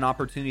also have an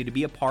opportunity to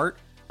be a part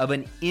of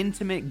an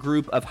intimate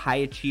group of high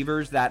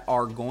achievers that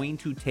are going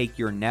to take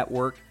your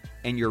network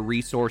and your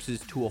resources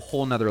to a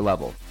whole nother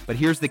level. But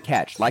here's the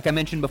catch. Like I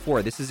mentioned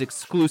before, this is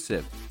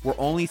exclusive. We're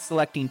only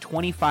selecting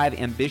 25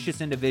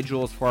 ambitious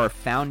individuals for our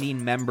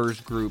founding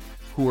members group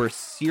who are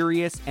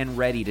serious and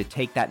ready to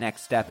take that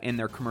next step in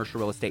their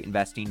commercial real estate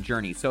investing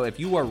journey. So if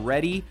you are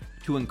ready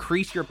to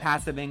increase your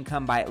passive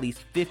income by at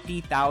least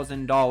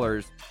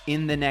 $50,000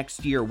 in the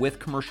next year with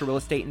commercial real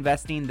estate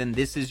investing, then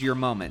this is your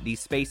moment.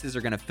 These spaces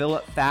are going to fill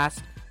up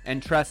fast.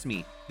 And trust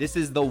me, this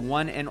is the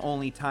one and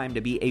only time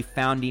to be a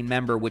founding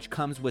member, which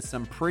comes with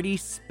some pretty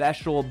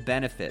special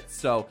benefits.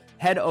 So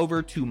head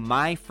over to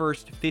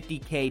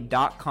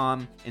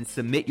myfirst50k.com and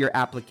submit your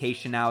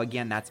application now.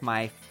 Again, that's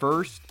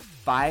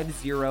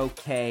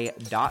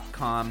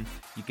myfirst50k.com.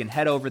 You can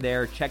head over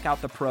there, check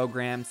out the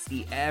program,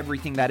 see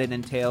everything that it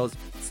entails,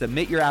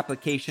 submit your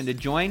application to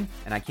join,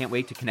 and I can't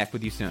wait to connect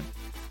with you soon.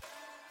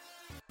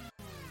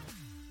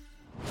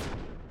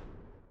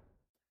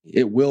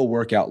 It will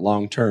work out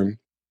long term.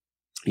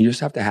 You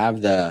just have to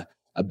have the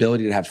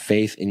ability to have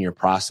faith in your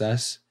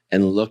process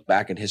and look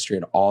back at history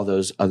at all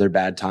those other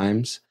bad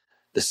times.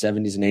 The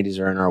 70s and 80s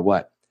are in our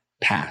what?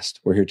 Past.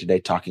 We're here today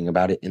talking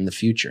about it in the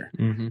future.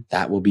 Mm-hmm.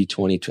 That will be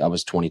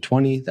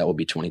 2020. That will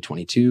be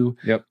 2022.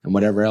 Yep. And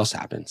whatever else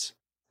happens.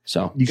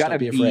 So you got to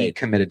be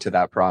committed to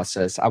that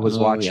process. I was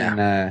watching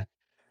a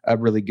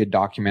really good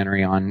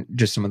documentary on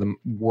just some of the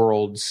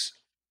world's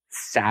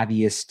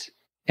savviest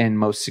and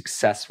most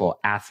successful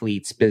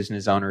athletes,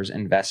 business owners,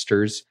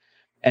 investors.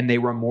 And they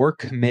were more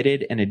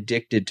committed and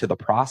addicted to the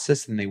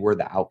process than they were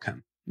the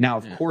outcome. Now,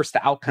 of course,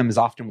 the outcome is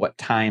often what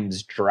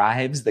times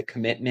drives the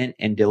commitment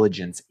and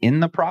diligence in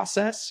the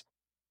process.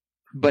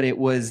 But it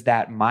was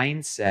that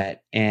mindset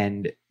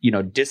and,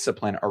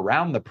 discipline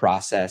around the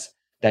process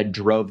that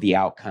drove the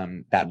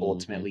outcome that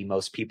ultimately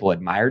most people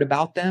admired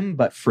about them.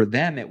 But for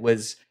them, it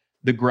was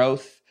the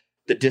growth,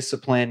 the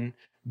discipline,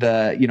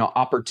 the,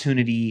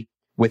 opportunity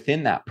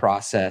within that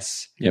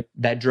process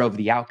that drove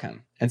the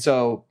outcome. And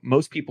so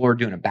most people are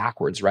doing it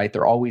backwards, right?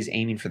 They're always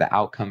aiming for the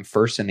outcome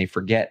first, and they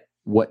forget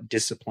what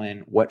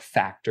discipline, what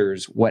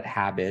factors, what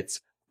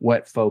habits,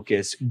 what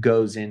focus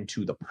goes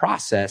into the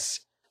process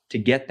to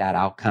get that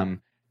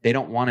outcome. They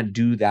don't want to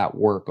do that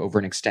work over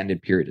an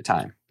extended period of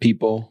time.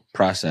 People,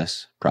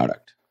 process,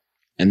 product.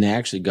 And they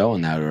actually go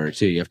in that order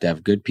too. You have to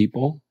have good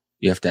people.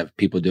 You have to have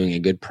people doing a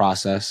good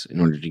process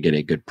in order to get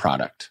a good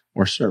product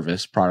or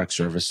service. Product,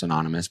 service,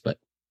 synonymous, but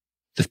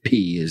the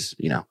P is,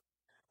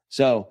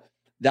 So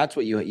that's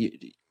what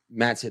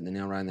Matt's hitting the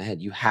nail right on the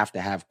head. You have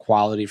to have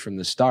quality from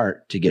the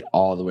start to get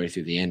all the way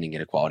through the end and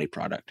get a quality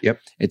product. Yep.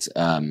 It's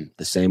the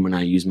same when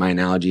I use my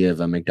analogy of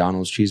a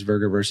McDonald's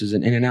cheeseburger versus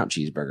an In-N-Out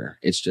cheeseburger.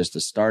 It's just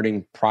the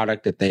starting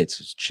product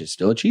it's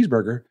still a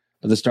cheeseburger,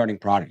 but the starting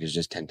product is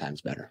just 10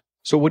 times better.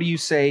 So what do you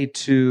say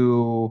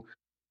to,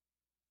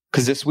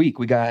 because this week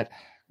we got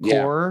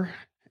core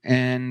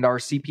and our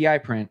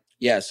CPI print.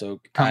 Yeah.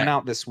 So coming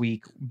out this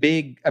week,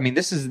 big. I mean,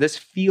 this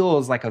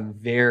feels like a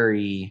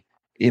very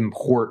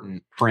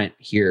important print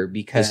here,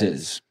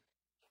 because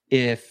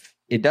if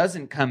it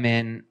doesn't come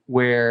in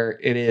where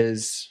it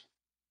is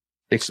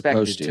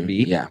expected to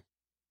be,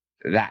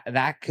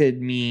 that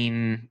could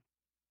mean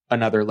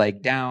another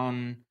leg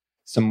down,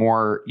 some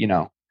more,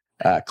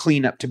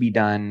 cleanup to be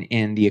done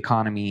in the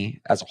economy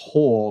as a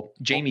whole.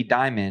 Jamie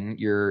Dimon,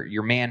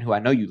 your man who I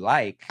know you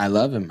like. I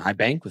love him. I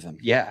bank with him.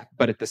 Yeah.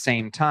 But at the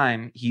same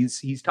time,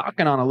 he's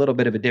talking on a little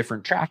bit of a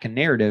different track and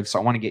narrative. So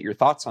I want to get your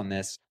thoughts on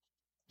this.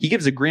 He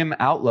gives a grim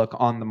outlook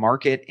on the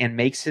market and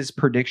makes his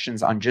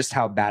predictions on just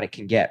how bad it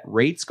can get.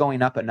 Rates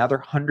going up another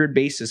 100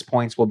 basis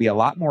points will be a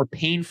lot more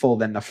painful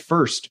than the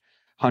first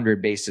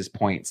 100 basis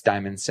points,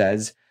 Dimon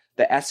says.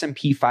 The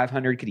S&P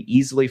 500 could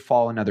easily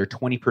fall another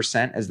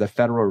 20% as the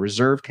Federal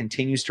Reserve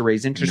continues to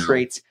raise interest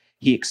rates.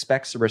 He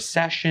expects a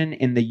recession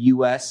in the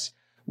U.S.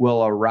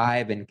 will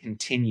arrive and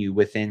continue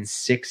within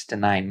 6 to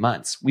 9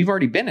 months. We've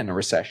already been in a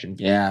recession.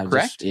 Yeah.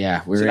 Correct? So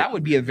that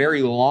would be a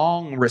very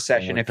long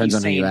recession if he's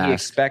saying he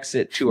expects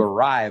it to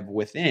arrive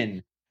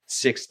within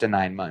 6 to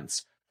 9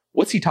 months.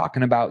 What's he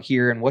talking about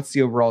here, and what's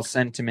the overall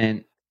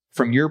sentiment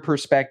from your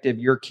perspective,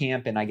 your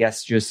camp, and I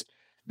guess just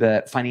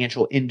the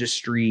financial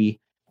industry,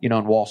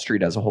 and Wall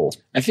Street as a whole?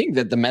 I think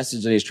that the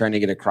message that he's trying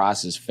to get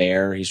across is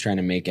fair. He's trying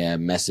to make a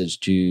message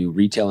to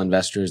retail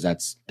investors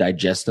that's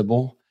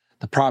digestible.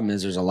 The problem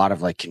is there's a lot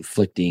of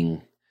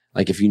conflicting,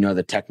 if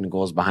the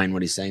technicals behind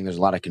what he's saying, there's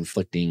a lot of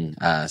conflicting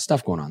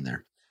stuff going on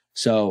there.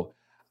 So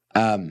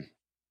I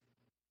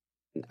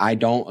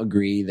don't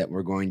agree that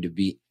we're going to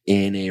be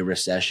in a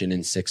recession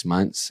in 6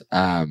 months.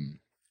 I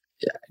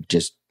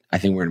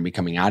think we're going to be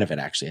coming out of it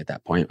actually at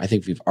that point. I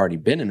think we've already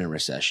been in a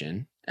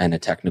recession, and a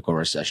technical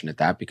recession at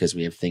that, because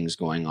we have things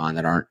going on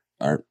that aren't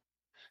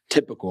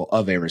typical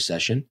of a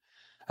recession.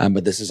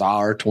 But this is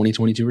our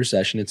 2022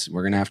 recession.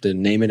 We're going to have to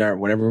name it or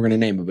whatever we're going to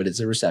name it, but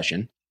it's a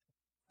recession.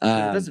 It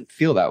doesn't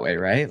feel that way,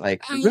 right? It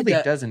really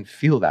doesn't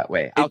feel that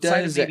way.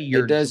 Outside of maybe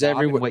your job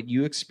and what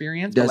you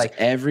experience, does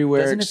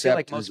everywhere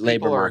except the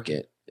labor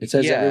market. It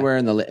says everywhere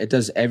it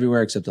does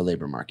everywhere except the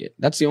labor market.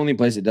 That's the only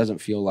place it doesn't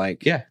feel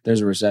like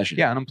there's a recession.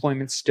 Yeah,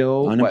 unemployment's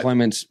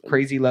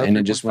crazy low, and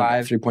it just went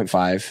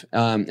 3.5.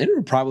 And it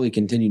will probably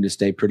continue to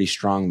stay pretty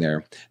strong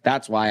there.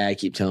 That's why I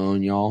keep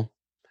telling y'all,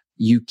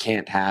 you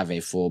can't have a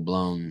full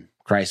blown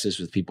crisis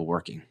with people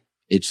working.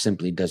 It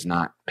simply does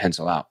not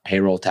pencil out.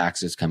 Payroll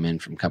taxes come in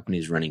from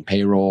companies running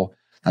payroll.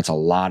 That's a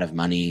lot of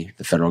money.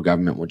 The federal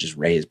government will just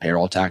raise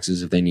payroll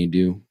taxes if they need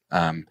to.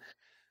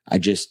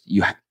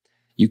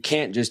 You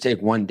can't just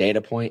take one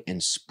data point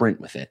and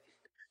sprint with it.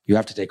 You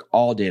have to take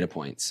all data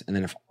points. And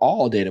then if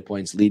all data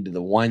points lead to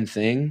the one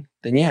thing,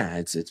 then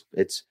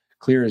it's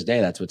clear as day.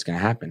 That's what's going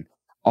to happen.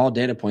 All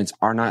data points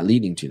are not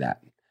leading to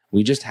that.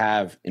 We just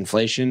have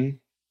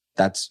inflation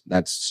that's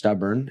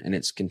stubborn and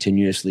it's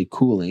continuously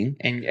cooling.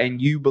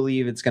 And you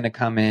believe it's going to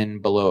come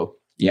in below.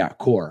 Yeah.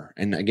 Core.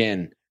 And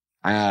again,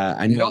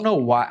 I don't know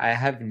why. I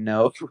have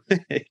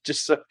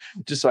just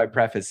so I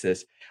preface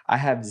this, I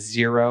have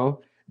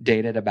zero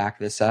data to back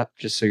this up.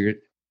 Just so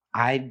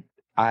my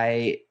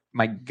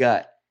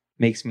gut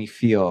makes me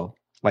feel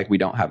like we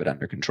don't have it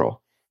under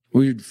control.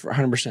 We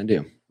 100%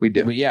 do. We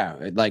do. But yeah,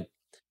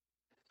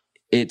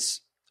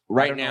 it's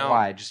right now.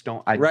 Why. I just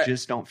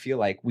don't feel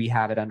like we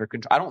have it under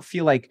control. I don't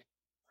feel like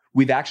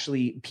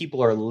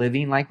people are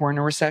living like we're in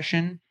a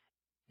recession,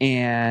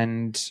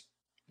 and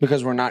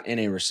because we're not in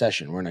a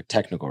recession, we're in a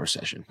technical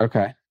recession.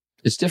 Okay.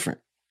 It's different.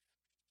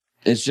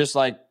 It's just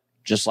like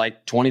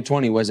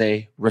 2020 was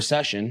a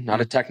recession, not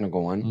a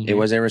technical one. Mm-hmm. It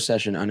was a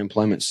recession.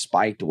 Unemployment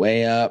spiked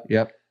way up.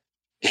 Yep.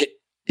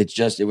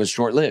 It was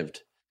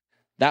short-lived.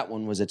 That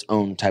one was its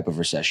own type of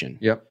recession.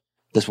 Yep.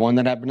 This one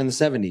that happened in the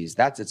 70s,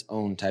 that's its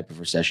own type of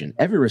recession.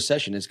 Every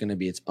recession is going to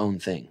be its own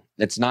thing.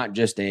 It's not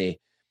a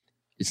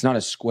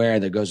square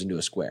that goes into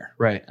a square.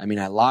 Right. I mean,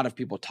 a lot of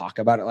people talk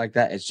about it like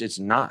that. It's just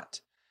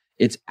not.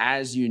 It's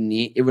as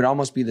unique. It would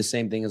almost be the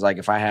same thing as like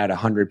if I had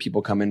 100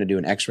 people come in to do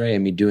an x-ray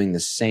and me doing the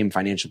same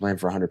financial plan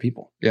for 100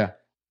 people. Yeah.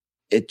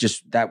 It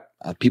just that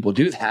people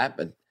do that,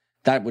 but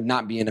that would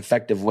not be an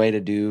effective way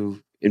to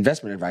do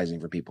investment advising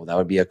for people. That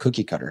would be a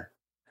cookie cutter.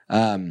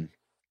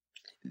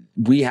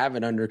 We have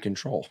it under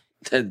control.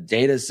 The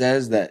data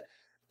says that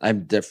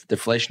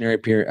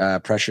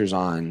deflationary pressures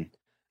on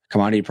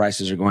commodity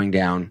prices are going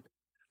down.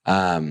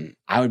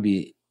 I would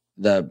be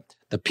the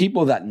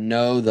people that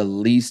know the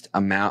least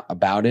amount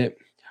about it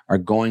are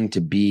going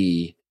to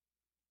be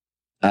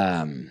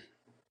the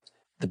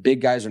big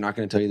guys are not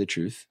going to tell you the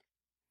truth.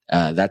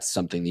 That's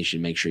something you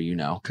should make sure you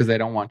know. Because they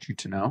don't want you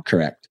to know.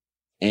 Correct.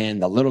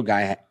 And the little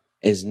guy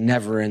is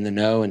never in the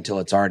know until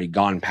it's already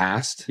gone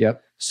past.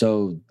 Yep.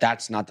 So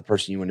that's not the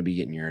person you want to be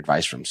getting your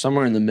advice from.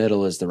 Somewhere in the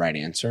middle is the right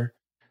answer.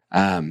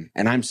 And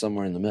I'm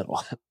somewhere in the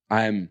middle.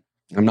 I'm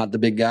not the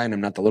big guy and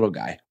I'm not the little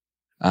guy.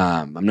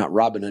 I'm not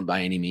Robin Hood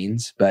by any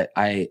means, but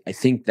I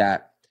think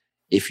that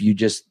if you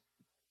just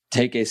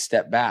take a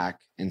step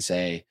back and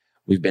say,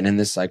 we've been in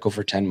this cycle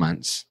for 10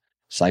 months.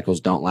 Cycles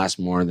don't last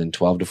more than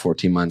 12 to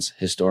 14 months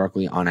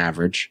historically on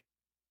average.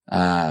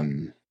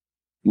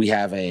 We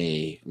have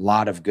a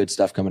lot of good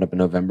stuff coming up in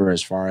November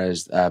as far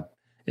as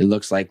it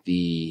looks like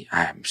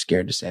I'm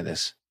scared to say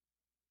this.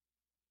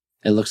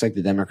 It looks like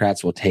the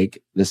Democrats will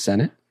take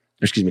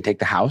the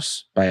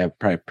House by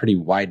a pretty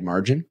wide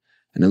margin.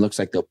 And it looks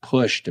like they'll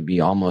push to be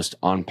almost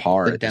on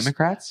par. The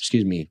Democrats?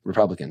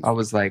 Republicans. I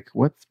was like,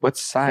 what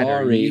side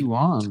are you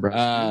on,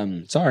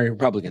 bro? Sorry,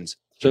 Republicans.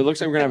 So it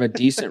looks like we're going to have a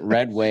decent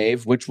red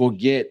wave, which will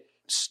get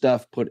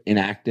stuff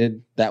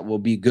enacted that will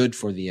be good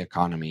for the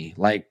economy.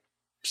 Like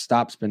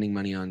stop spending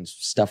money on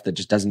stuff that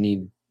just doesn't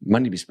need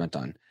money to be spent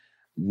on.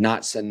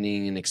 Not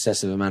sending an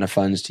excessive amount of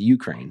funds to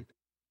Ukraine.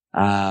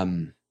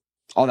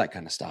 All that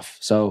kind of stuff.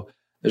 So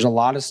there's a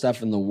lot of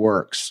stuff in the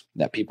works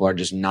that people are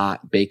just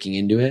not baking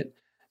into it,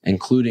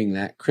 including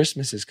that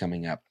Christmas is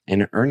coming up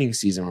and earnings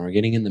season. We're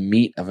getting in the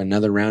meat of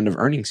another round of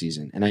earnings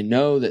season. And I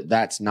know that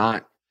that's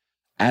not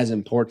as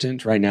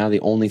important right now. The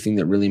only thing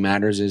that really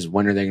matters is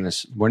when are they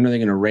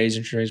going to raise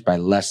interest rates by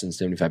less than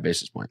 75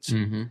 basis points?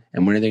 Mm-hmm.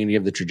 And when are they going to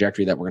give the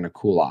trajectory that we're going to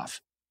cool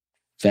off?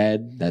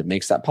 Fed that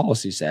makes that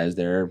policy says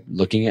they're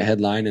looking at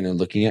headline and they're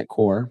looking at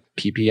core,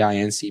 PPI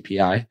and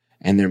CPI,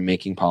 and they're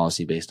making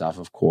policy based off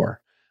of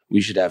core.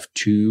 We should have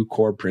 2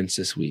 core prints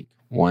this week.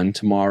 One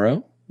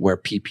tomorrow, where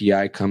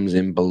PPI comes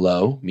in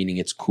below, meaning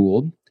it's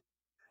cooled.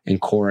 And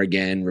core,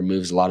 again,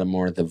 removes a lot of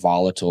more of the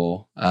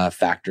volatile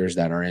factors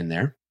that are in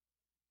there.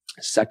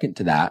 Second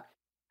to that,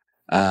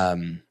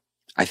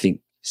 I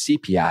think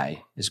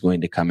CPI is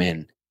going to come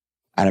in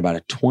at about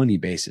a 20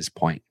 basis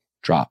point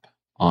drop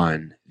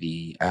on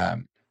the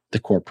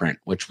core print,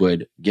 which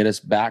would get us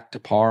back to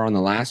par on the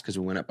last because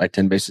we went up by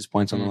 10 basis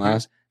points on the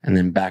last and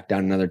then back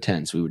down another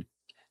 10. So we would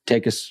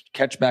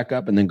catch back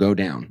up and then go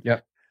down.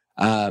 Yep.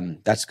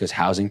 That's because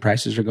housing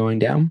prices are going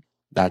down.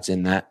 That's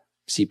in that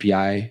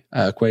CPI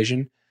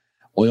equation.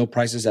 Oil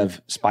prices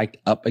have spiked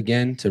up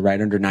again to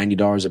right under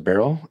 $90 a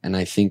barrel. And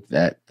I think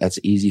that that's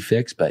an easy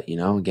fix. But,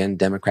 again,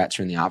 Democrats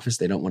are in the office.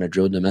 They don't want to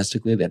drill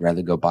domestically. They'd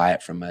rather go buy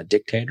it from a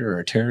dictator or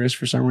a terrorist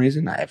for some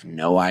reason. I have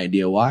no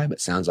idea why, but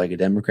sounds like a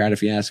Democrat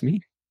if you ask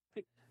me.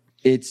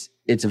 It's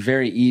a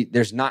very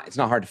it's not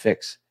hard to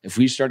fix. If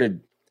we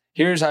started,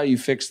 here's how you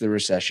fix the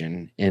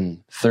recession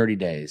in 30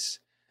 days.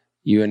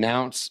 You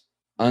announce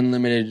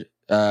unlimited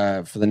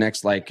for the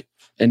next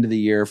end of the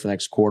year, for the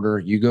next quarter.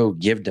 You go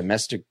give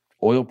domestic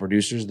oil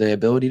producers the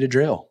ability to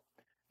drill.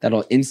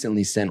 That'll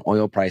instantly send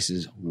oil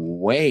prices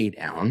way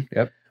down.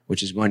 Yep.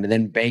 Which is going to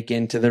then bake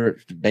into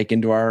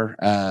our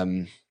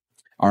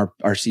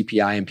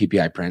CPI and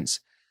PPI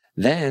prints.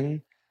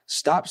 Then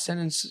stop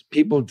sending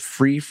people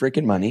free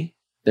freaking money.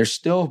 They're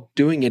still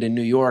doing it in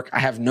New York. I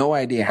have no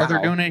idea how. Oh,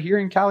 they're doing it here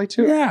in Cali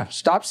too? Yeah.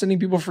 Stop sending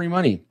people free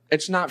money.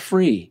 It's not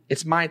free.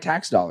 It's my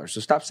tax dollars.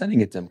 So stop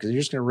sending it to them because you're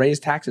just going to raise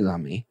taxes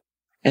on me.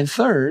 And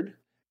third,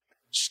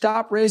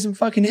 stop raising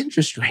fucking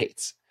interest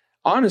rates.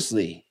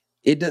 Honestly,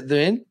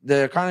 the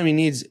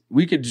economy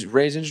we could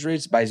raise interest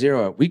rates by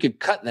 0. We could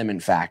cut them,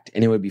 in fact,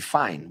 and it would be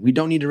fine. We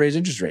don't need to raise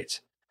interest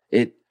rates.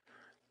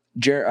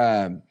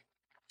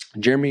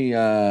 Jeremy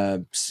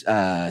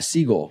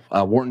Siegel,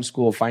 Wharton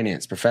School of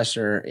Finance,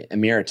 Professor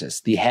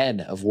Emeritus, the head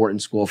of Wharton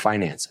School of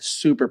Finance,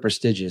 super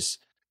prestigious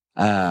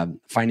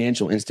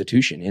financial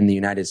institution in the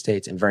United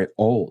States and very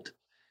old.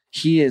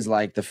 He is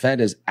like, the Fed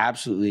is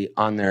absolutely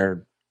on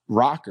their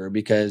rocker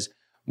because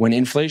when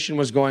inflation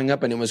was going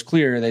up and it was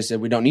clear, they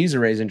said, we don't need to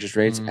raise interest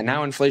rates. Mm-hmm. And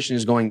now inflation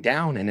is going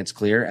down and it's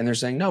clear. And they're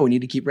saying, no, we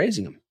need to keep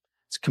raising them.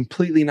 It's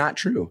completely not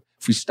true.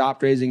 If we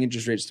stopped raising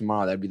interest rates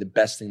tomorrow, that'd be the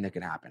best thing that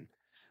could happen.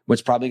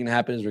 What's probably going to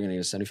happen is we're going to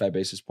get a 75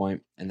 basis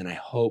point. And then I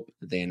hope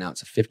that they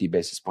announce a 50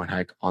 basis point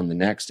hike on the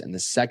next. And the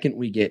second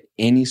we get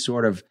any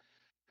sort of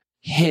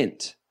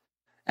hint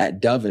at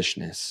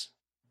dovishness,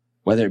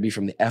 whether it be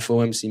from the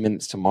FOMC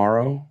minutes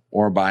tomorrow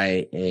or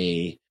by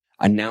a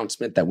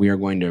announcement that we are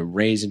going to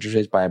raise interest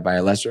rates by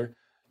a lesser,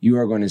 you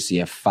are going to see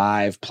a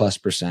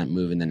 5+%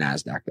 move in the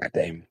NASDAQ that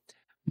day.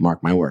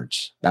 Mark my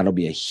words. That'll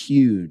be a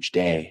huge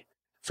day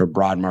for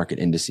broad market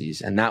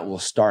indices. And that will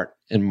start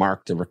and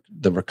mark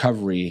the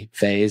recovery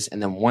phase.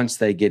 And then once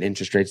they get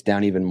interest rates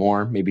down even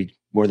more, maybe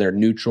where they're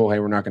neutral, hey,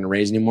 we're not going to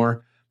raise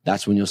anymore,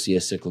 that's when you'll see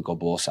a cyclical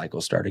bull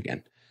cycle start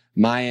again.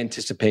 My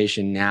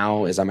anticipation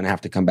now is I'm going to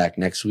have to come back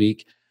next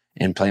week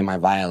and play my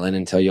violin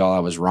and tell y'all I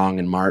was wrong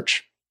in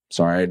March.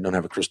 Sorry, I don't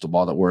have a crystal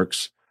ball that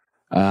works.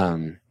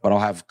 But I'll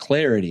have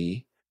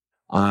clarity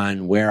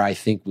on where I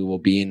think we will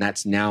be. And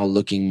that's now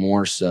looking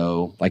more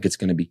so like it's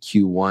going to be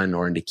Q1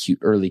 or into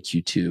early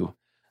Q2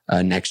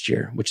 next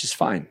year, which is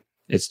fine.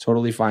 It's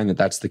totally fine that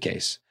that's the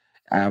case.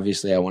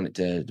 Obviously, I want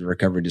the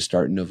recovery to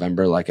start in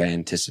November like I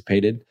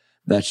anticipated.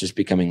 That's just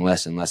becoming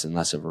less and less and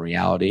less of a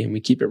reality. And we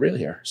keep it real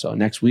here. So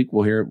next week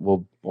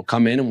we'll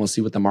come in and we'll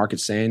see what the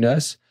market's saying to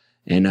us.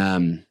 And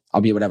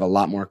I'll be able to have a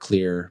lot more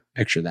clear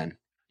picture then.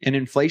 And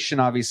inflation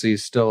obviously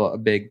is still a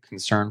big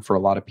concern for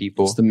a lot of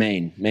people. It's the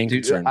main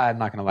concern. I'm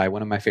not going to lie.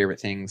 One of my favorite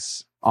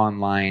things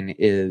online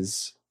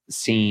is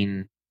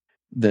seeing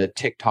the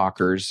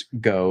TikTokers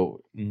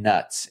go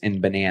nuts and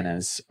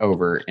bananas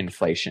over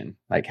inflation.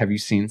 Like, have you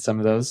seen some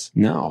of those?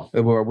 No.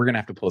 We're going to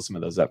have to pull some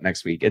of those up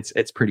next week.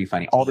 It's pretty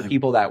funny. All the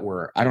people that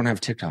were... I don't have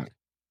TikTok.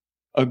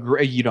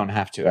 You don't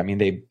have to. I mean,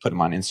 they put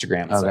them on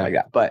Instagram and stuff like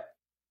that. But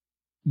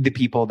the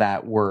people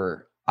that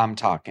were... I'm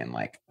talking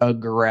like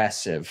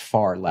aggressive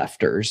far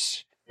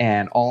lefters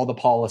and all the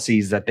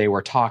policies that they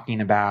were talking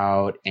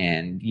about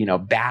and,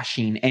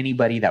 bashing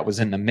anybody that was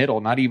in the middle,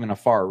 not even a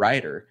far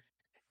righter.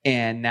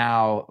 And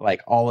now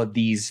like all of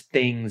these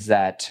things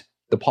that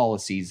the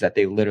policies that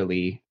they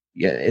literally,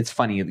 it's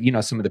funny,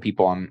 some of the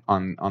people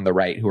on the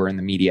right who are in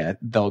the media,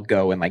 they'll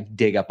go and like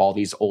dig up all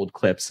these old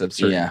clips of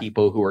certain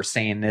people who are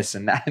saying this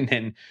and that, and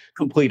then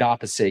complete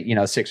opposite,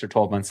 6 or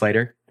 12 months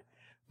later.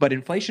 But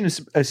inflation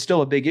is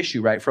still a big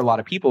issue, right? For a lot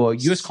of people, a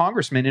U.S.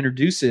 congressman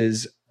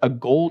introduces a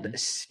gold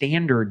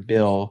standard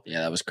bill.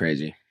 Yeah, that was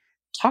crazy.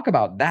 Talk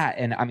about that.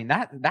 And I mean,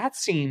 that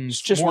seems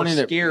just more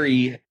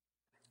scary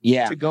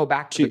to go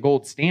back to the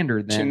gold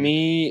standard than. To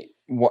me,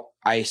 what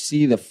I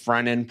see the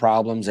front end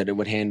problems that it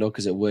would handle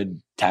because it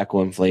would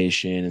tackle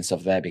inflation and stuff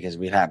like that because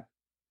we have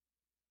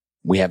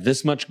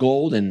this much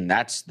gold and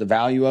that's the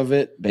value of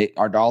it,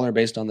 our dollar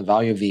based on the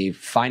value of the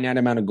finite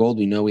amount of gold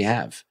we know we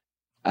have.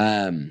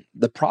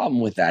 The problem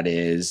with that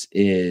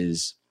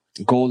is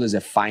gold is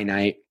a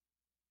finite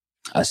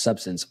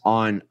substance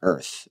on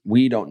Earth.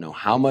 We don't know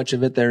how much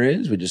of it there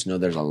is. We just know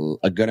there's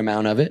a good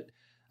amount of it.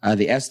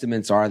 The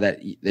estimates are that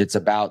it's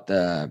about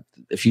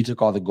if you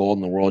took all the gold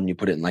in the world and you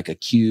put it in like a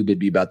cube, it'd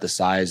be about the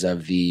size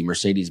of the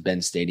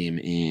Mercedes-Benz Stadium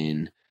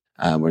in,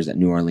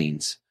 New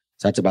Orleans.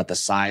 So that's about the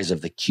size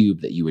of the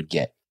cube that you would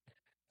get.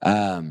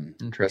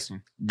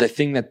 Interesting. The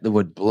thing that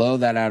would blow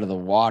that out of the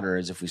water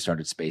is if we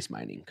started space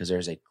mining, because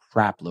there's a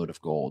crap load of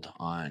gold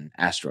on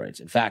asteroids.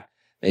 In fact,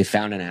 they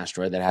found an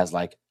asteroid that has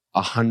like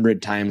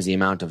 100 times the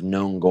amount of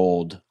known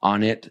gold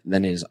on it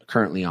than is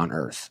currently on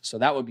Earth. So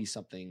that would be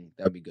something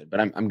that would be good. But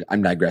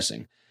I'm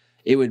digressing.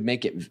 It would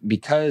make it,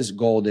 because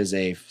gold is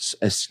a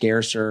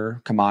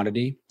scarcer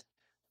commodity.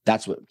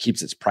 That's what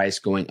keeps its price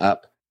going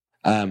up.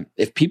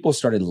 If people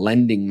started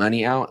lending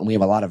money out and we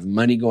have a lot of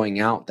money going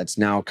out that's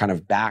now kind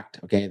of backed,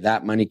 okay,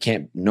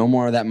 no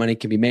more of that money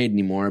can be made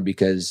anymore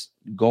because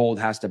gold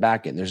has to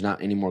back it. And there's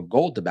not any more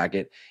gold to back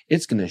it.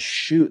 It's going to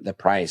shoot the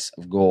price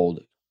of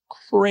gold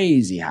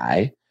crazy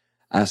high.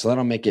 So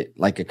that'll make it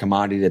like a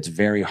commodity that's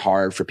very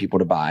hard for people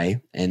to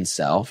buy and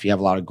sell. If you have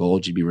a lot of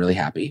gold, you'd be really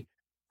happy.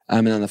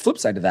 And on the flip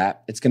side of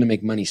that, it's going to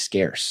make money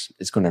scarce.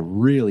 It's going to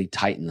really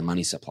tighten the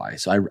money supply.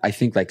 So I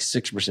think like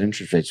 6%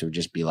 interest rates would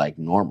just be like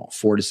normal.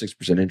 4 to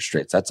 6% interest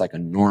rates. That's like a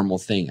normal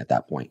thing at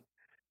that point.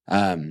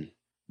 The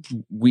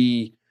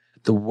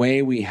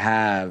way we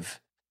have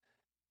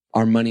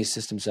our money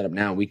system set up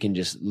now, we can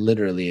just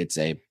literally, it's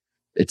a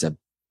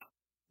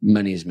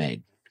money is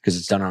made because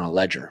it's done on a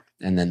ledger.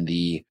 And then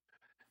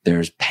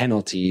there's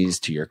penalties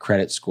to your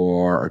credit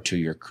score or to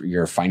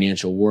your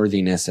financial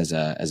worthiness as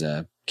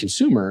a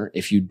consumer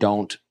if you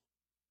don't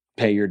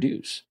pay your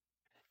dues.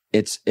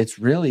 It's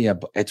really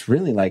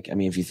like, I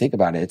mean, if you think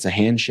about it, it's a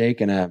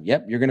handshake and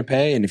yep, you're going to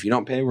pay. And if you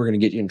don't pay, we're going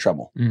to get you in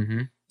trouble.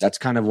 Mm-hmm. That's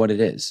kind of what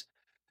it is.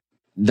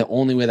 The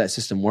only way that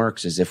system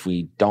works is if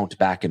we don't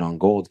back it on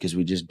gold because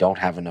we just don't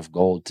have enough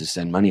gold to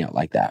send money out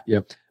like that.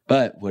 Yep.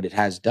 But what it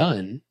has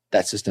done,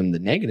 that system, the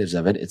negatives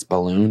of it, it's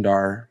ballooned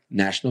our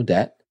national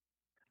debt.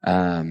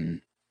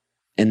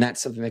 And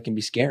that's something that can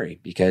be scary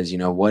because,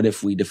 what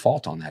if we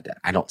default on that debt?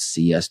 I don't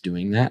see us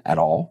doing that at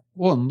all.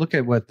 Well, and look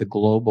at what the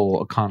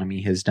global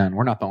economy has done.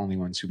 We're not the only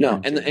ones who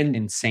and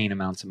insane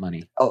amounts of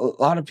money. A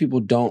lot of people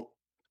don't.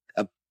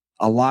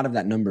 A lot of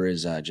that number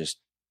is just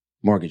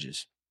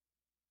mortgages.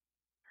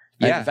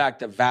 Yeah. In fact,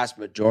 the vast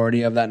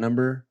majority of that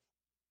number,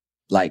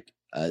 like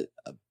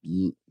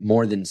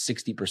more than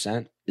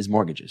 60%, is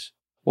mortgages.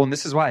 Well, and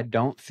this is why I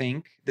don't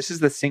think this is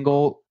the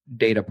single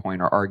data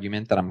point or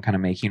argument that I'm kind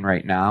of making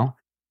right now.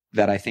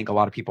 that I think a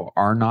lot of people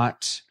are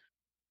not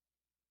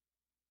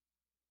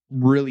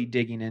really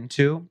digging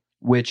into,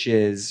 which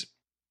is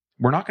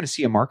we're not going to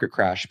see a market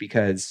crash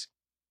because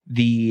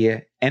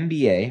the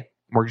MBA,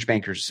 Mortgage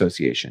Bankers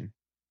Association,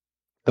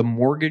 the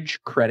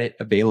mortgage credit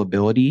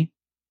availability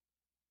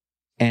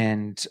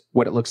and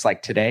what it looks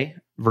like today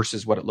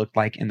versus what it looked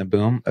like in the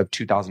boom of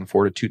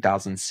 2004 to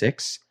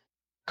 2006,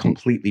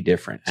 completely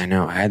different. I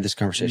know. I had this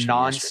conversation.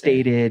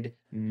 Non-stated,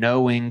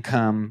 no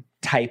income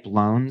type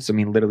loans. I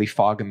mean, literally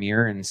fog a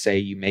mirror and say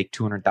you make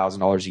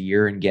 $200,000 a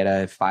year and get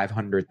a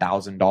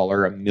 $500,000,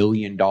 $1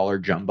 million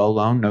jumbo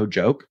loan. No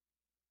joke.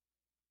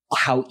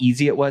 How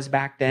easy it was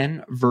back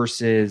then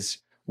versus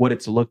what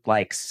it's looked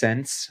like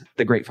since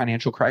the great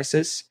financial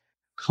crisis.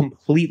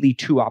 Completely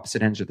two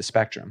opposite ends of the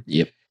spectrum.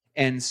 Yep.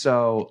 And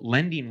so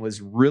lending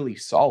was really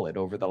solid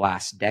over the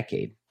last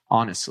decade,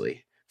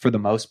 honestly, for the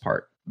most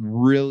part.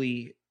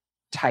 Really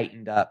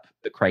tightened up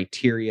the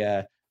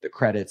criteria, the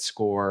credit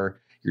score,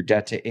 your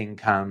debt to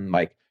income.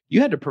 Like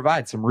you had to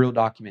provide some real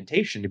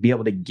documentation to be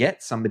able to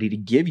get somebody to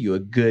give you a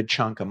good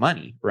chunk of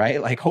money,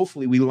 right? Like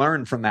hopefully we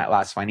learned from that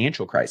last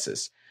financial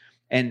crisis.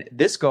 And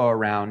this go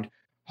around,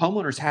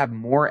 homeowners have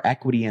more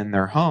equity in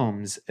their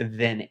homes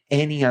than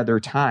any other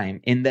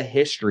time in the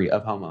history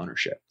of home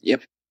ownership.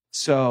 Yep.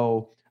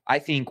 So I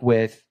think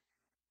with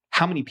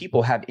how many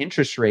people have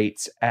interest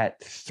rates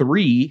at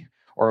 3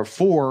 or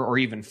 4 or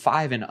even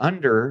 5 and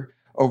under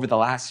over the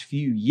last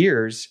few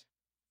years,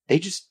 they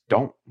just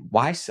don't.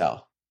 Why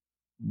sell?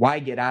 Why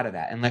get out of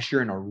that unless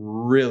you're in a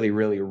really,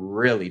 really,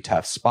 really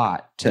tough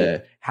spot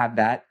to have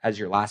that as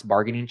your last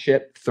bargaining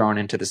chip thrown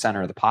into the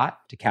center of the pot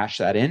to cash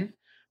that in?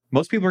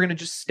 Most people are going to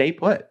just stay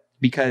put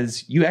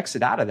because you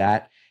exit out of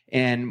that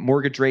and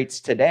mortgage rates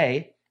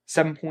today,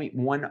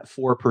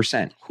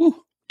 7.14%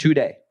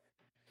 today.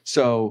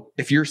 So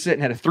if you're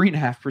sitting at a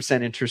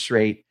 3.5% interest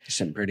rate,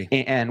 sitting pretty,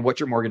 and what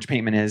your mortgage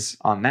payment is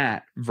on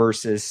that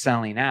versus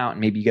selling out, and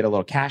maybe you get a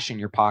little cash in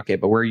your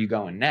pocket, but where are you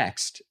going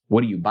next?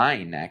 What are you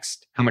buying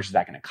next? How much is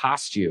that going to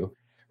cost you?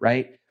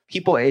 Right?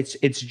 People, it's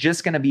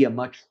just going to be a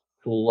much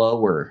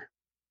slower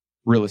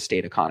real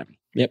estate economy.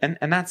 Yep.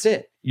 And that's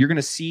it. You're going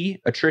to see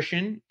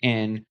attrition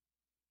in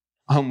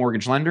home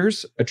mortgage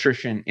lenders,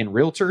 attrition in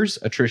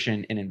realtors,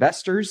 attrition in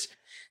investors.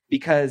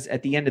 Because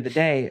at the end of the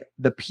day,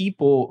 the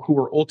people who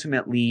are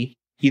ultimately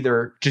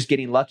either just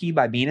getting lucky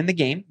by being in the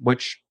game,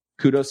 which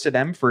kudos to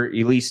them for at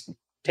least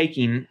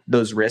taking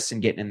those risks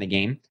and getting in the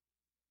game,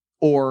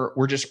 or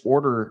were just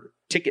order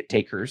ticket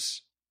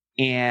takers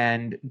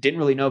and didn't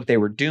really know what they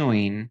were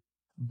doing,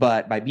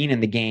 but by being in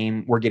the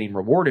game, we're getting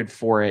rewarded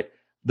for it.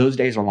 Those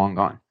days are long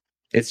gone.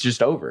 It's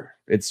just over.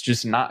 It's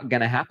just not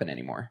going to happen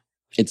anymore.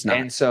 It's not.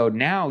 And so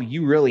now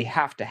you really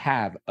have to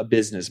have a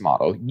business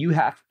model. You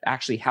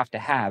actually have to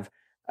have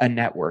a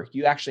network.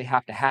 You actually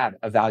have to have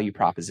a value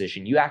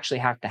proposition. You actually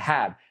have to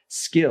have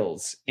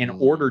skills in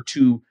order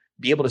to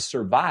be able to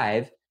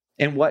survive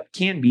in what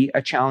can be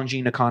a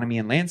challenging economy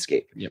and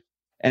landscape. Yep.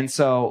 And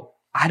so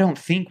I don't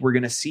think we're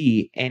going to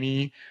see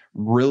any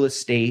real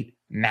estate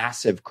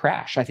massive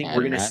crash. I think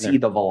we're going to see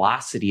the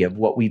velocity of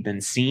what we've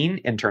been seeing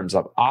in terms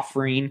of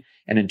offering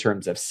and in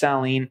terms of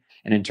selling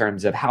and in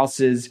terms of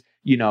houses,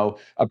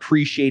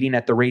 appreciating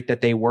at the rate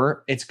that they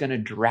were. It's going to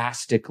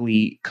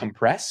drastically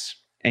compress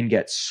and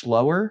get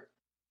slower,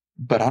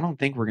 but I don't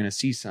think we're going to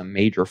see some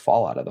major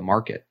fallout of the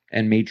market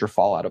and major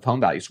fallout of home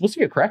values. We'll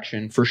see a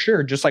correction for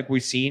sure, just like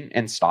we've seen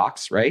in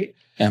stocks, right?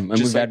 And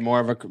we've had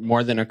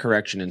more than a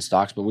correction in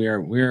stocks, but we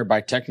are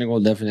by technical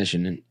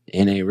definition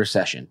in a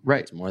recession.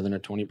 Right. It's more than a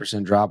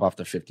 20% drop off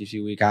the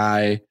 52-week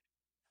high,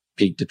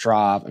 peak to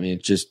trough. I mean,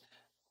 it's just.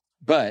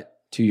 But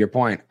to your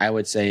point, I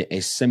would say a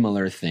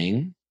similar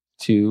thing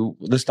to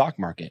the stock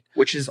market,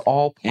 which is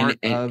all part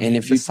of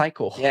the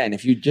cycle. Yeah, and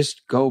if you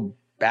just go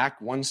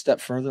back one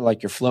step further,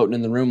 like you're floating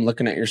in the room,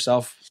 looking at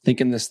yourself,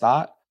 thinking this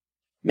thought,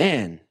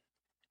 man,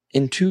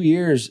 in 2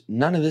 years,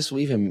 none of this will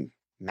even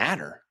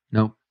matter.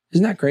 No.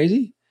 Isn't that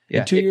crazy?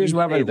 Yeah. In 2 years,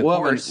 we'll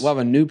have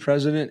a new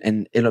president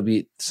and it'll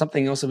be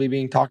something else will be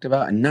being talked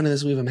about and none of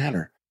this will even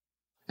matter.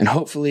 And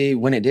hopefully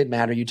when it did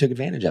matter, you took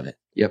advantage of it.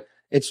 Yep.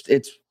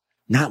 It's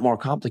not more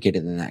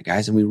complicated than that,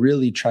 guys. And we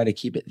really try to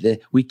keep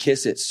it, we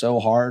kiss it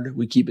so hard.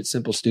 We keep it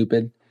simple,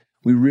 stupid.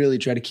 We really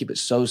try to keep it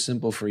so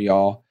simple for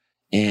y'all.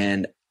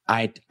 And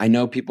I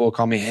know people will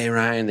call me, hey,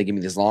 Ryan, they give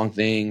me these long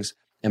things.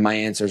 And my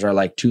answers are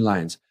like 2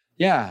 lines.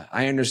 Yeah,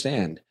 I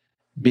understand.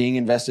 Being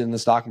invested in the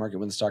stock market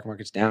when the stock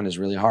market's down is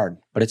really hard,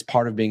 but it's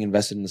part of being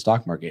invested in the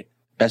stock market.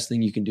 Best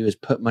thing you can do is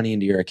put money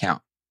into your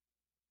account.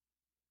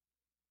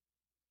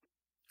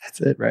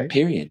 That's it, right?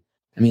 Period.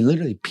 I mean,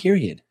 literally,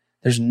 period.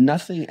 There's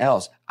nothing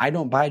else. I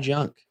don't buy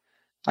junk.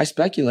 I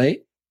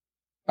speculate.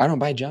 I don't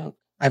buy junk.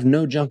 I have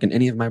no junk in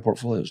any of my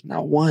portfolios.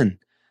 Not one.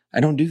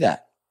 I don't do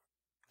that.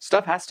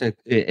 Stuff has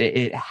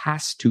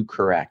to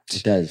correct.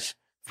 It does.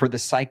 For the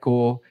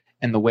cycle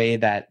and the way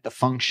that the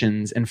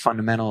functions and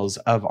fundamentals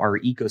of our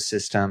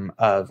ecosystem,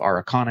 of our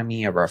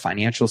economy, of our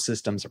financial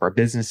systems, of our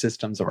business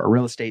systems, of our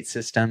real estate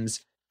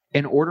systems,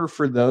 in order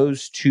for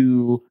those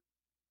to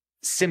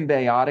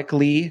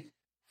symbiotically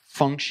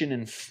function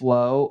and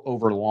flow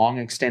over long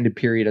extended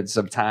periods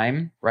of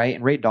time, right?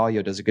 And Ray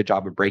Dalio does a good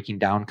job of breaking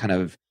down kind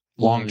of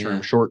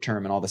long-term,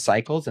 short-term, and all the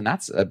cycles. And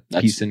that's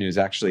piece of news,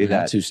 actually.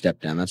 That's who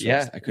stepped down. That's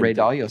Ray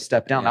Dalio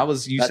stepped down. That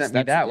was you sent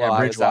me that while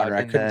Bridgewater.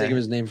 I couldn't think of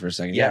his name for a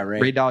second.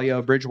 Ray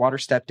Dalio, Bridgewater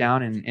stepped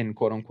down and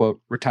quote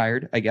unquote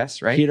retired, I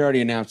guess, right? He'd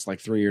already announced like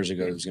 3 years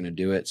ago he was going to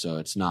do it, so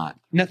it's not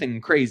nothing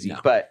crazy.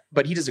 But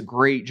he does a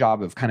great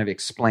job of kind of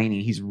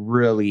explaining. He's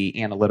really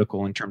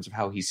analytical in terms of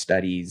how he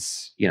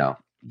studies,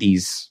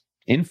 these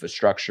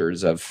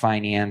infrastructures of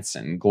finance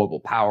and global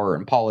power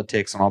and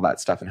politics and all that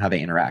stuff and how they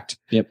interact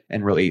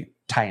and really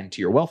tie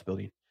into your wealth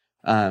building.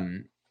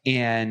 I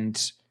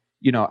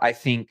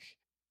think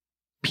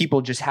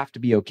people just have to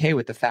be okay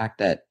with the fact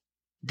that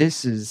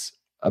this is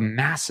a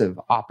massive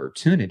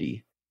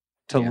opportunity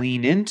to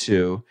lean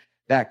into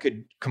that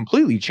could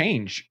completely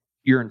change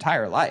your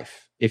entire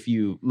life if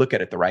you look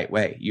at it the right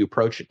way, you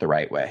approach it the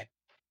right way.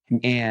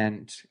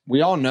 And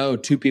we all know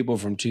two people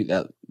from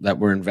that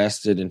were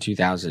invested in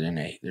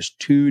 2008. There's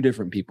two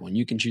different people, and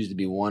you can choose to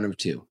be one of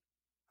two.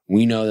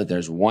 We know that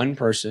there's one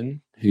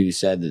person who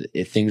said that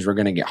if things were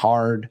going to get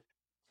hard,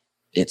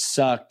 it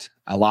sucked.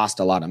 I lost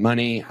a lot of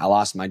money. I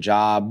lost my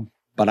job,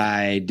 but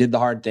I did the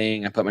hard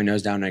thing. I put my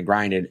nose down and I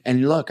grinded.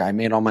 And look, I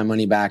made all my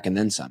money back and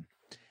then some.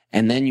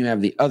 And then you have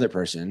the other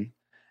person,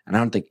 and I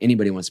don't think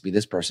anybody wants to be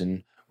this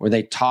person, where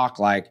they talk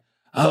like,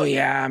 oh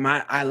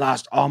yeah, I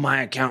lost all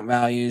my account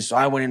values, so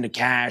I went into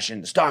cash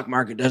and the stock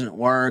market doesn't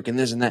work and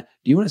this and that.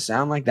 Do you want to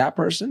sound like that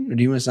person, or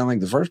do you want to sound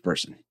like the first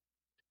person?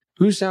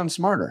 Who sounds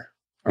smarter?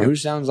 Or who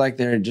sounds like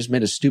they just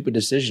made a stupid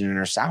decision and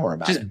are sour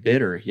about it? Just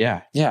bitter,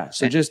 yeah. Yeah,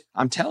 so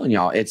I'm telling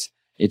y'all,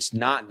 it's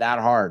not that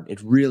hard.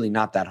 It's really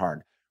not that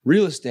hard.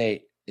 Real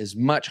estate is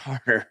much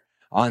harder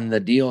on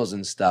the deals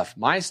and stuff.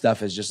 My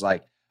stuff is just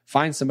like,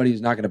 find somebody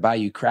who's not going to buy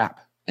you crap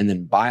and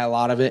then buy a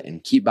lot of it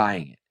and keep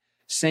buying it.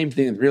 Same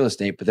thing with real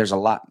estate, but there's a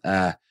lot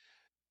that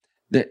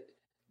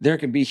there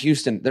can be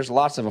Houston. There's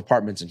lots of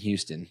apartments in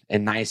Houston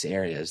in nice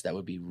areas that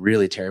would be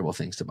really terrible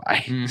things to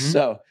buy. Mm-hmm.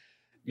 So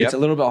it's a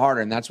little bit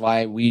harder. And that's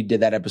why we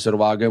did that episode a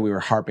while ago. We were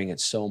harping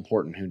it's so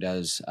important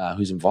who's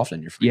involved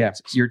in your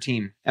finances. Yeah, your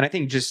team. And I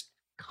think just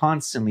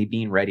constantly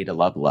being ready to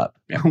level up.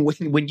 Yeah.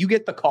 When you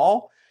get the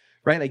call,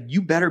 right? Like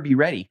you better be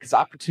ready because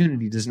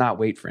opportunity does not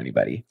wait for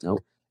anybody.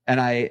 Nope. And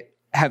I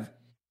have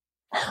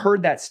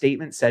heard that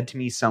statement said to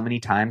me so many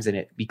times, and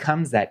it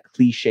becomes that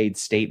cliched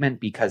statement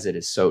because it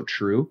is so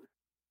true.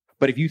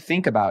 But if you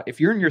think about, if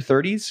you're in your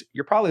 30s,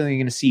 you're probably only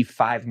going to see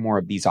 5 more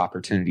of these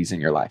opportunities in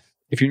your life.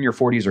 If you're in your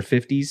 40s or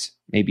 50s,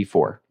 maybe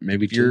 4,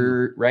 maybe 2.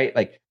 You're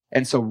right.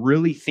 And so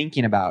really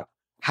thinking about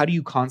how do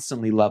you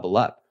constantly level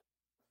up?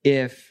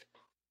 If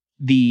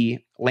the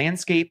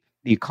landscape,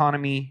 the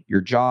economy,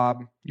 your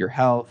job, your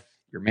health,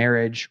 your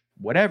marriage,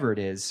 whatever it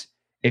is,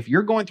 if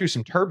you're going through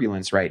some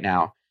turbulence right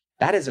now,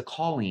 that is a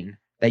calling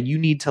that you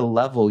need to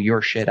level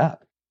your shit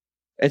up.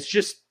 It's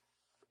just,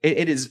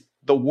 it is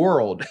the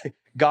world,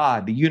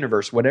 God, the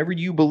universe, whatever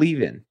you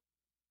believe in.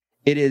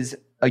 It is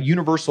a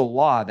universal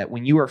law that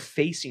when you are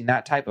facing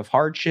that type of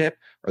hardship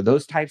or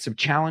those types of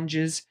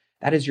challenges,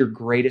 that is your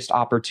greatest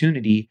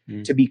opportunity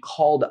to be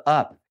called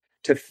up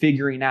to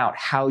figuring out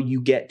how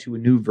you get to a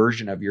new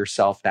version of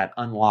yourself that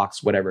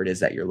unlocks whatever it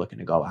is that you're looking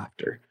to go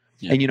after.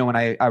 Yeah. And when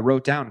I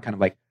wrote down kind of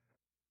like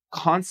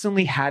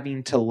constantly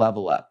having to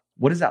level up,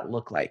 what does that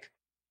look like?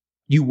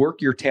 You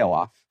work your tail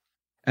off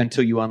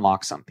until you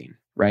unlock something,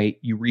 right?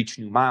 You reach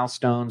new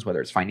milestones, whether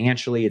it's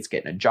financially, it's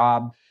getting a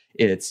job,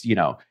 it's,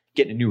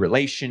 getting a new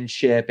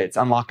relationship, it's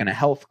unlocking a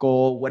health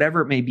goal,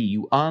 whatever it may be.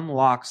 You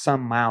unlock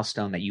some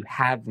milestone that you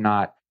have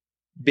not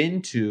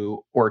been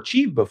to or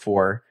achieved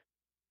before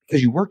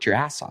because you worked your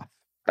ass off.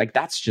 Like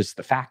that's just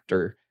the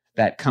factor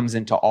that comes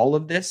into all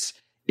of this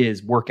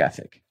is work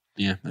ethic.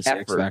 Yeah, that's the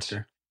X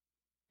factor.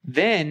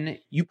 Then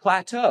you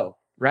plateau,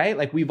 right?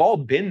 Like we've all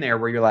been there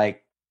where you're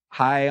like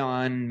high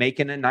on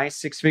making a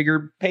nice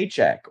 6-figure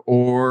paycheck,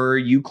 or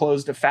you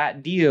closed a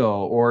fat deal,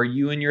 or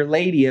you and your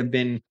lady have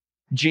been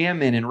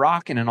jamming and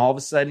rocking and all of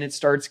a sudden it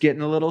starts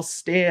getting a little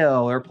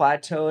stale or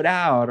plateaued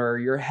out, or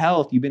your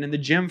health, you've been in the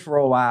gym for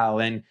a while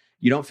and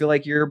you don't feel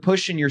like you're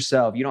pushing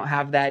yourself. You don't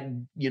have that,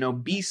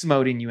 beast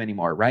mode in you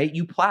anymore, right?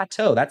 You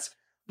plateau. That's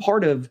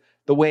part of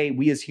the way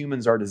we as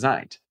humans are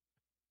designed.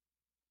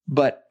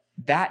 But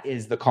that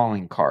is the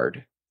calling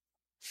card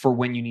for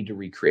when you need to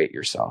recreate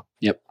yourself.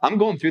 Yep. I'm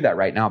going through that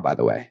right now, by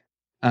the way.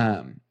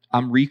 I'm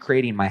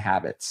recreating my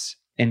habits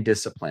and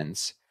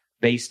disciplines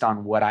based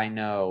on what I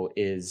know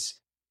is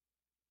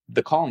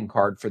the calling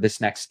card for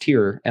this next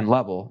tier and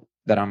level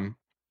that I'm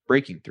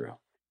breaking through.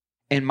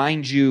 And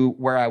mind you,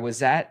 where I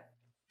was at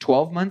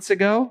 12 months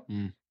ago,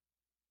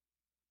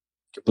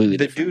 completely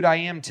the different. dude I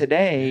am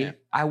today,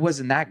 I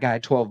wasn't that guy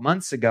 12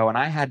 months ago. And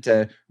I had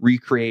to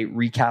recreate,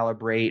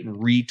 recalibrate, and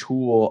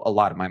retool a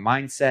lot of my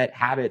mindset,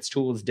 habits,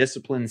 tools,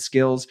 disciplines,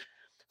 skills.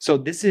 So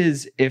this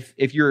is, if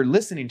you're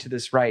listening to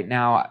this right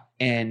now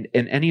and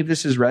any of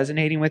this is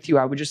resonating with you,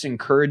 I would just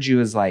encourage you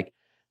as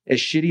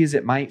shitty as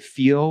it might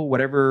feel,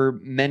 whatever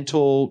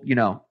mental,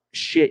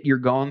 shit you're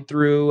going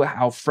through,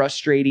 how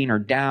frustrating or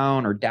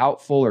down or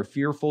doubtful or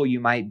fearful you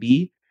might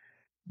be,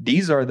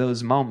 these are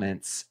those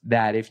moments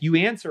that if you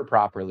answer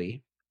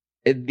properly,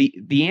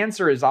 the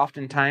answer is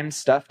oftentimes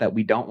stuff that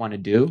we don't want to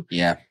do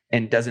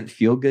and doesn't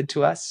feel good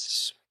to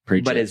us,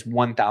 but is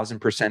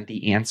 1000%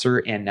 the answer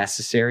and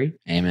necessary.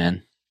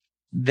 Amen.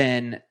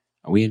 Then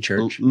are we in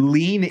church?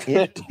 Lean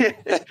in.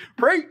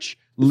 Preach.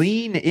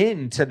 Lean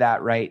into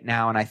that right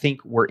now. And I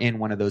think we're in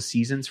one of those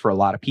seasons for a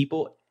lot of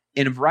people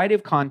in a variety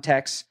of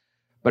contexts.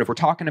 But if we're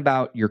talking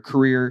about your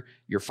career,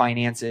 your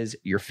finances,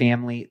 your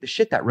family, the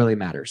shit that really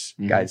matters,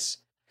 guys,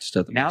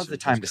 now's the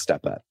time to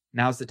step up.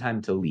 Now's the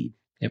time to lead.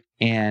 Yep.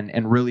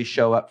 And really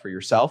show up for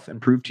yourself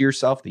and prove to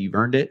yourself that you've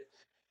earned it.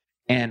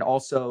 And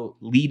also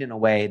lead in a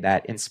way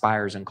that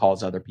inspires and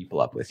calls other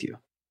people up with you.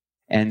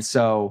 And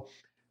so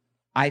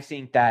I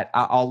think that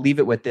I'll leave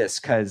it with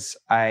this, because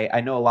I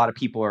know a lot of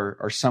people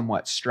are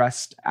somewhat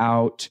stressed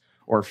out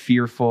or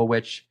fearful,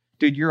 which,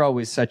 dude, you're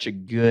always such a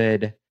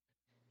good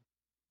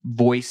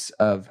voice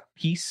of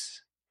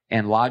peace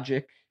and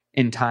logic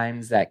in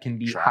times that can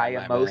be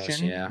high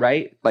emotion,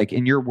 right? Like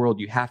in your world,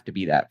 you have to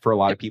be that for a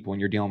lot of people when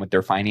you're dealing with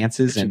their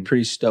finances. And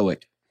pretty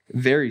stoic.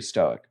 Very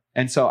stoic.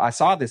 And so I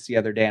saw this the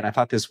other day and I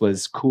thought this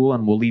was cool,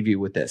 and we'll leave you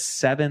with this: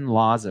 7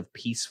 laws of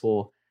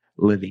peaceful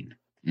living.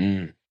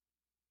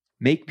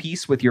 Make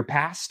peace with your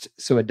past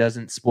so it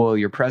doesn't spoil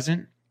your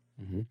present.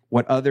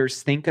 What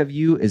others think of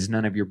you is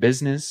none of your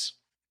business.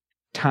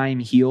 Time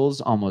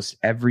heals almost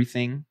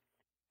everything.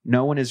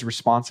 No one is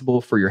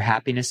responsible for your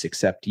happiness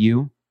except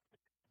you.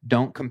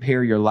 Don't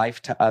compare your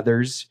life to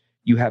others.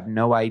 You have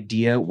no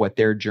idea what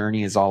their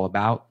journey is all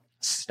about.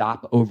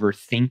 Stop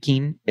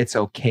overthinking. It's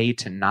okay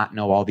to not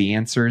know all the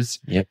answers.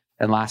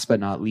 And last but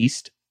not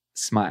least,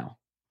 smile.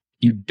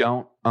 You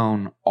don't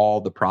own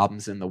all the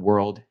problems in the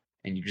world,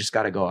 and you just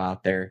got to go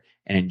out there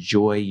and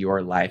enjoy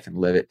your life and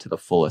live it to the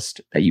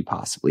fullest that you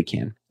possibly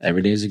can.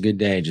 Every day is a good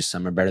day. Just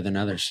some are better than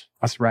others.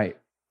 That's right.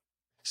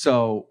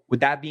 So with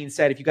that being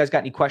said, if you guys got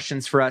any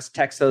questions for us,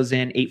 text those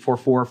in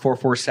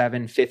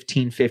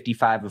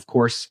 844-447-1555. Of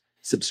course,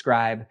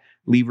 subscribe,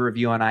 leave a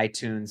review on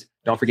iTunes.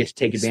 Don't forget to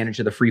take advantage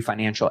of the free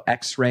financial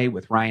X-ray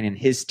with Ryan and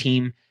his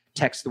team.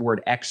 Text the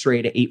word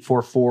X-ray to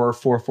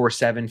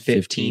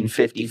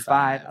 844-447-1555.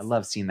 I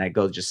love seeing that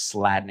go just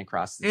sliding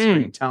across the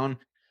screen tone.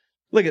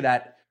 Look at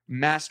that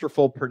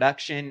masterful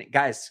production.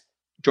 Guys,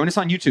 join us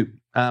on YouTube.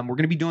 We're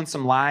going to be doing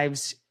some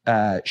lives,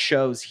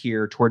 shows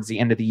here towards the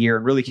end of the year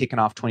and really kicking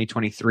off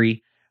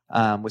 2023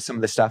 with some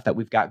of the stuff that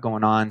we've got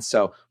going on.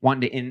 So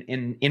wanting to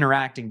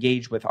interact,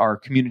 engage with our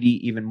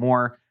community even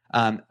more.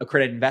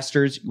 Accredited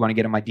investors, you want to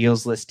get on my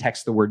deals list,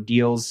 text the word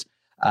deals.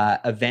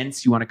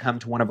 Events, you want to come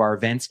to one of our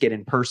events, get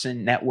in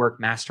person, network,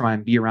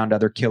 mastermind, be around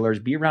other killers,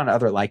 be around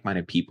other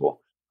like-minded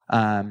people.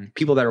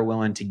 People that are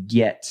willing to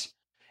get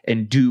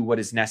and do what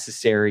is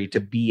necessary to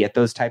be at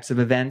those types of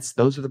events.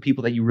 Those are the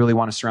people that you really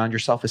want to surround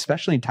yourself,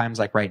 especially in times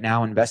like right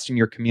now. Invest in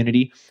your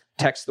community.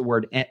 Text the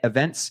word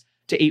events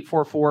to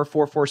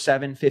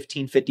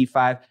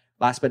 844-447-1555.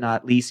 Last but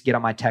not least, get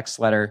on my text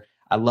letter.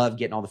 I love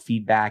getting all the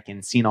feedback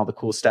and seeing all the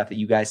cool stuff that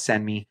you guys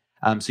send me.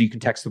 So you can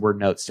text the word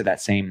notes to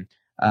that same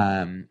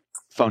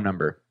phone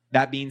number.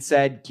 That being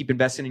said, keep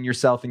investing in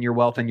yourself and your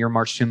wealth and your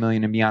march to $1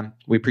 million and beyond.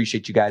 We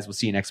appreciate you guys. We'll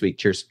see you next week.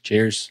 Cheers.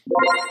 Cheers.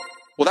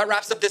 Well, that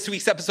wraps up this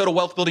week's episode of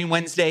Wealth Building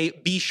Wednesday.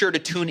 Be sure to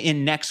tune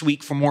in next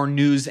week for more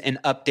news and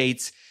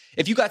updates.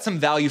 If you got some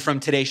value from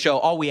today's show,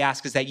 all we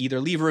ask is that you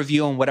either leave a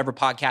review on whatever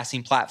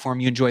podcasting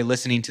platform you enjoy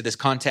listening to this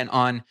content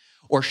on,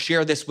 or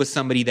share this with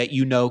somebody that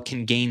you know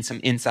can gain some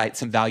insight,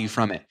 some value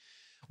from it.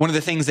 One of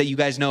the things that you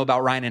guys know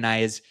about Ryan and I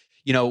is,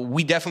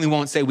 we definitely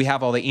won't say we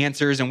have all the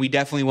answers, and we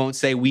definitely won't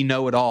say we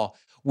know it all.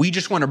 We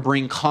just want to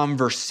bring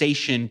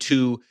conversation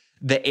to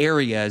the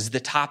areas, the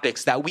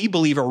topics that we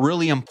believe are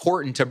really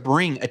important to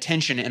bring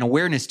attention and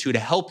awareness to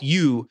help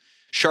you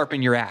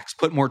sharpen your axe,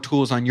 put more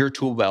tools on your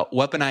tool belt,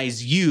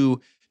 weaponize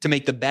you to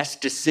make the best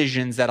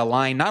decisions that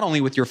align not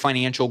only with your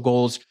financial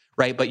goals,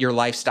 right, but your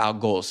lifestyle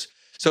goals.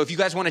 So if you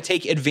guys want to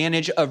take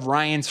advantage of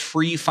Ryan's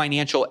free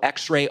financial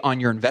X-ray on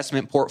your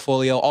investment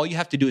portfolio, all you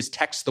have to do is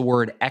text the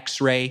word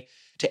X-ray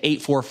to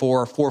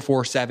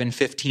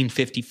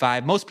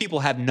 844-447-1555. Most people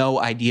have no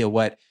idea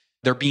what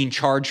they're being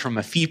charged from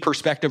a fee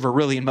perspective, or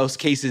really in most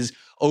cases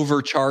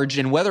overcharged,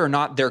 and whether or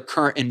not their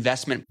current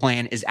investment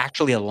plan is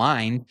actually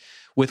aligned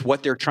with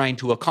what they're trying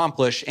to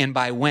accomplish and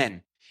by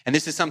when. And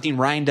this is something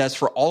Ryan does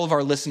for all of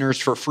our listeners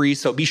for free.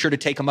 So be sure to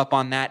take them up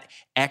on that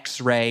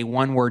X-ray,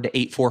 one word, to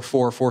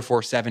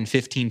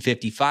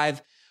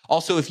 844-447-1555.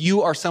 Also, if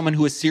you are someone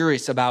who is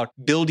serious about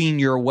building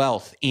your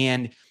wealth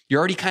and you're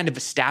already kind of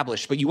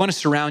established, but you want to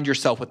surround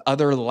yourself with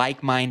other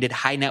like-minded,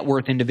 high net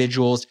worth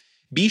individuals,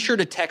 be sure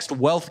to text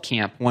Wealth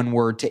Camp, one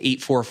word, to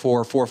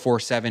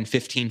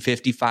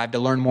 844-447-1555 to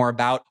learn more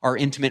about our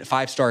intimate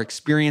 5-star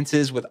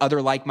experiences with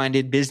other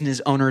like-minded business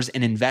owners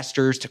and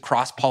investors, to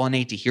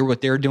cross-pollinate, to hear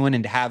what they're doing,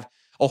 and to have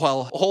a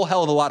whole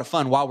hell of a lot of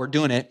fun while we're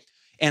doing it.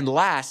 And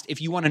last,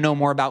 if you want to know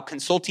more about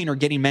consulting or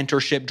getting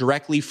mentorship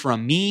directly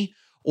from me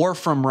or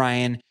from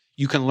Ryan,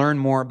 you can learn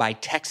more by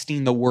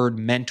texting the word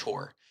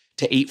mentor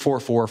to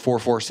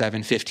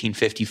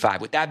 844-447-1555.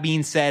 With that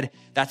being said,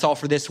 that's all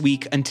for this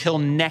week. Until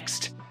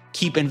next,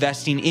 keep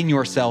investing in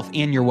yourself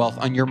and your wealth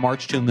on your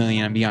march to $1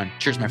 million and beyond.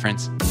 Cheers, my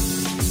friends.